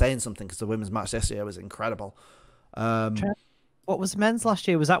 and that's saying something because the women's match this year was incredible. What was men's last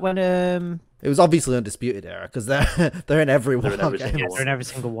year? Was that when it was obviously Undisputed Era because they're in every one. They're in every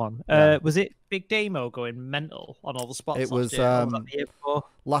single one. Was it Big Damo going mental on all the spots? It was the year before?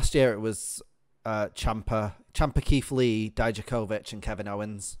 Last year. It was Ciampa, Keith Lee, Dijakovic, and Kevin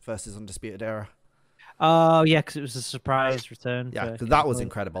Owens versus Undisputed Era. Oh yeah, because it was a surprise return. Yeah, that was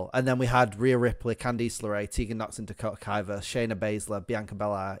incredible. And then we had Rhea Ripley, Candice LeRae, Tegan Nox, and Dakota Kai versus Shayna Baszler, Bianca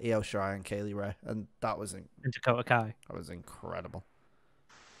Belair, Io Shirai, and Kaylee Ray, and that was Dakota Kai. That was incredible.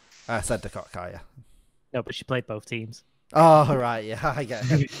 I said Dakota Kai, yeah. No, but she played both teams. Oh right, yeah, I get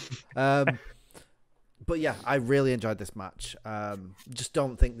it. But yeah, I really enjoyed this match. Just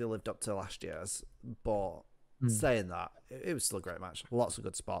don't think they lived up to last year's, but. Saying that, it was still a great match. Lots of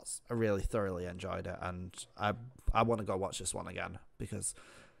good spots. I really thoroughly enjoyed it, and I want to go watch this one again because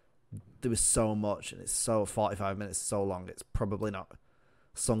there was so much, and it's so 45 minutes so long. It's probably not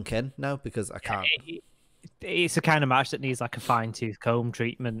sunk in now because I can't. It's a kind of match that needs like a fine-tooth comb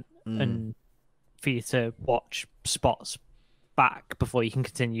treatment, and for you to watch spots back before you can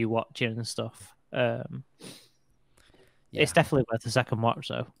continue watching and stuff. It's definitely worth a second watch,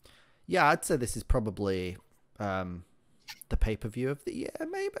 though. Yeah, I'd say this is probably. The pay-per-view of the year,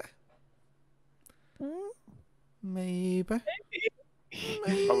 maybe.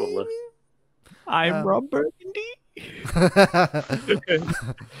 Probably. I'm Rob Burgundy.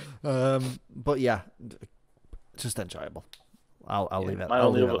 But yeah, just enjoyable. I'll leave it. My I'll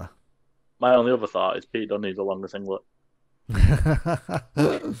only leave other, my only other thought is Pete Dunne needs a longer singlet.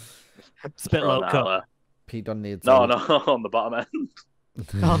 it It's a bit low cut. Pete Dunne needs. No, on the bottom end.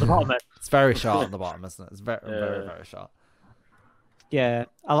 On the bottom end. It's very short on the bottom, isn't it? It's very short. Yeah,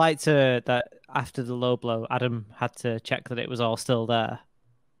 I liked that after the low blow, Adam had to check that it was all still there.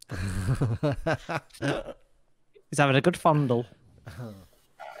 He's having a good fondle.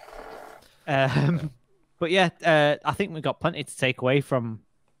 But yeah, I think we've got plenty to take away from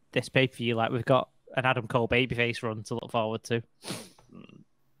this pay-per-view. Like, we've got an Adam Cole babyface run to look forward to.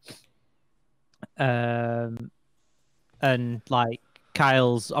 And like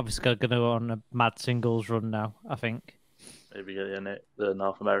Kyle's obviously going to go on a mad singles run now, I think. Maybe getting the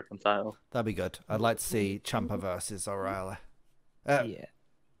North American title. That'd be good. I'd like to see Ciampa versus O'Reilly. Yeah.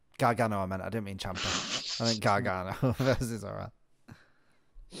 Gargano, I meant. I didn't mean Ciampa. I meant Gargano versus O'Reilly.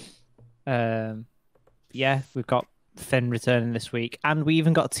 Yeah, we've got Finn returning this week, and we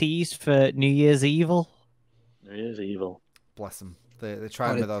even got teased for New Year's Evil. New Year's Evil. Bless them. They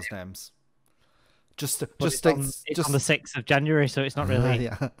try with those names. It's on the 6th of January, so it's not really.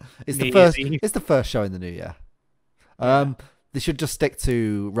 Yeah, it's New the first. Year's Eve. It's the first show in the new year. Yeah. They should just stick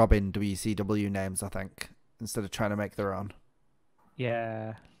to Robin WCW names, I think, instead of trying to make their own.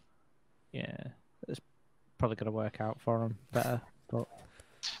 Yeah, it's probably going to work out for them better. But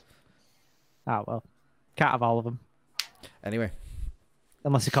well, can't have all of them. Anyway,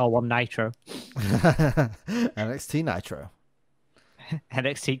 unless you call one Nitro. NXT Nitro.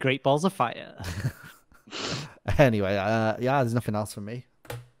 NXT Great Balls of Fire. Anyway, yeah, there's nothing else from me.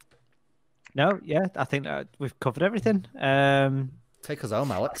 No, yeah, I think we've covered everything. Take us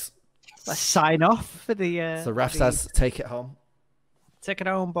home, Alex. Let's sign off for the. So ref says, "Take it home." Take it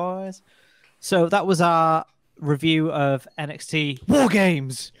home, boys. So that was our review of NXT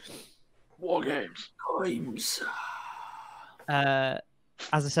Wargames. Wargames. As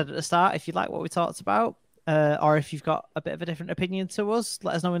I said at the start, if you like what we talked about, or if you've got a bit of a different opinion to us,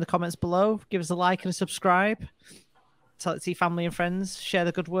 let us know in the comments below. Give us a like and a subscribe. Tell it to your family and friends. Share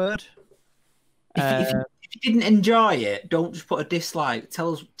the good word. If you didn't enjoy it, don't just put a dislike.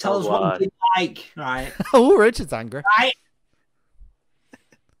 Tell us what you didn't like, right? Oh, Richard's angry. Right.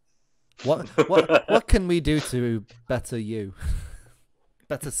 What can we do to better you?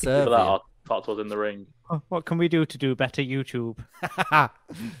 Better serve you? That talk to us in the ring. What can we do to do better YouTube? How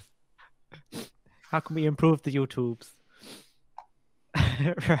can we improve the YouTubes?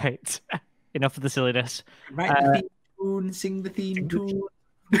 Right. Enough of the silliness. Write the theme tune, sing the theme tune.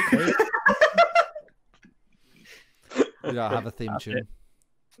 We don't have a theme tune.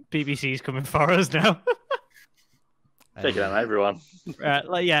 BBC's coming for us now. Take it on, everyone.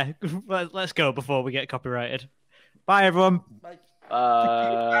 Yeah, let's go before we get copyrighted. Bye, everyone. Bye.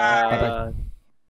 Bye.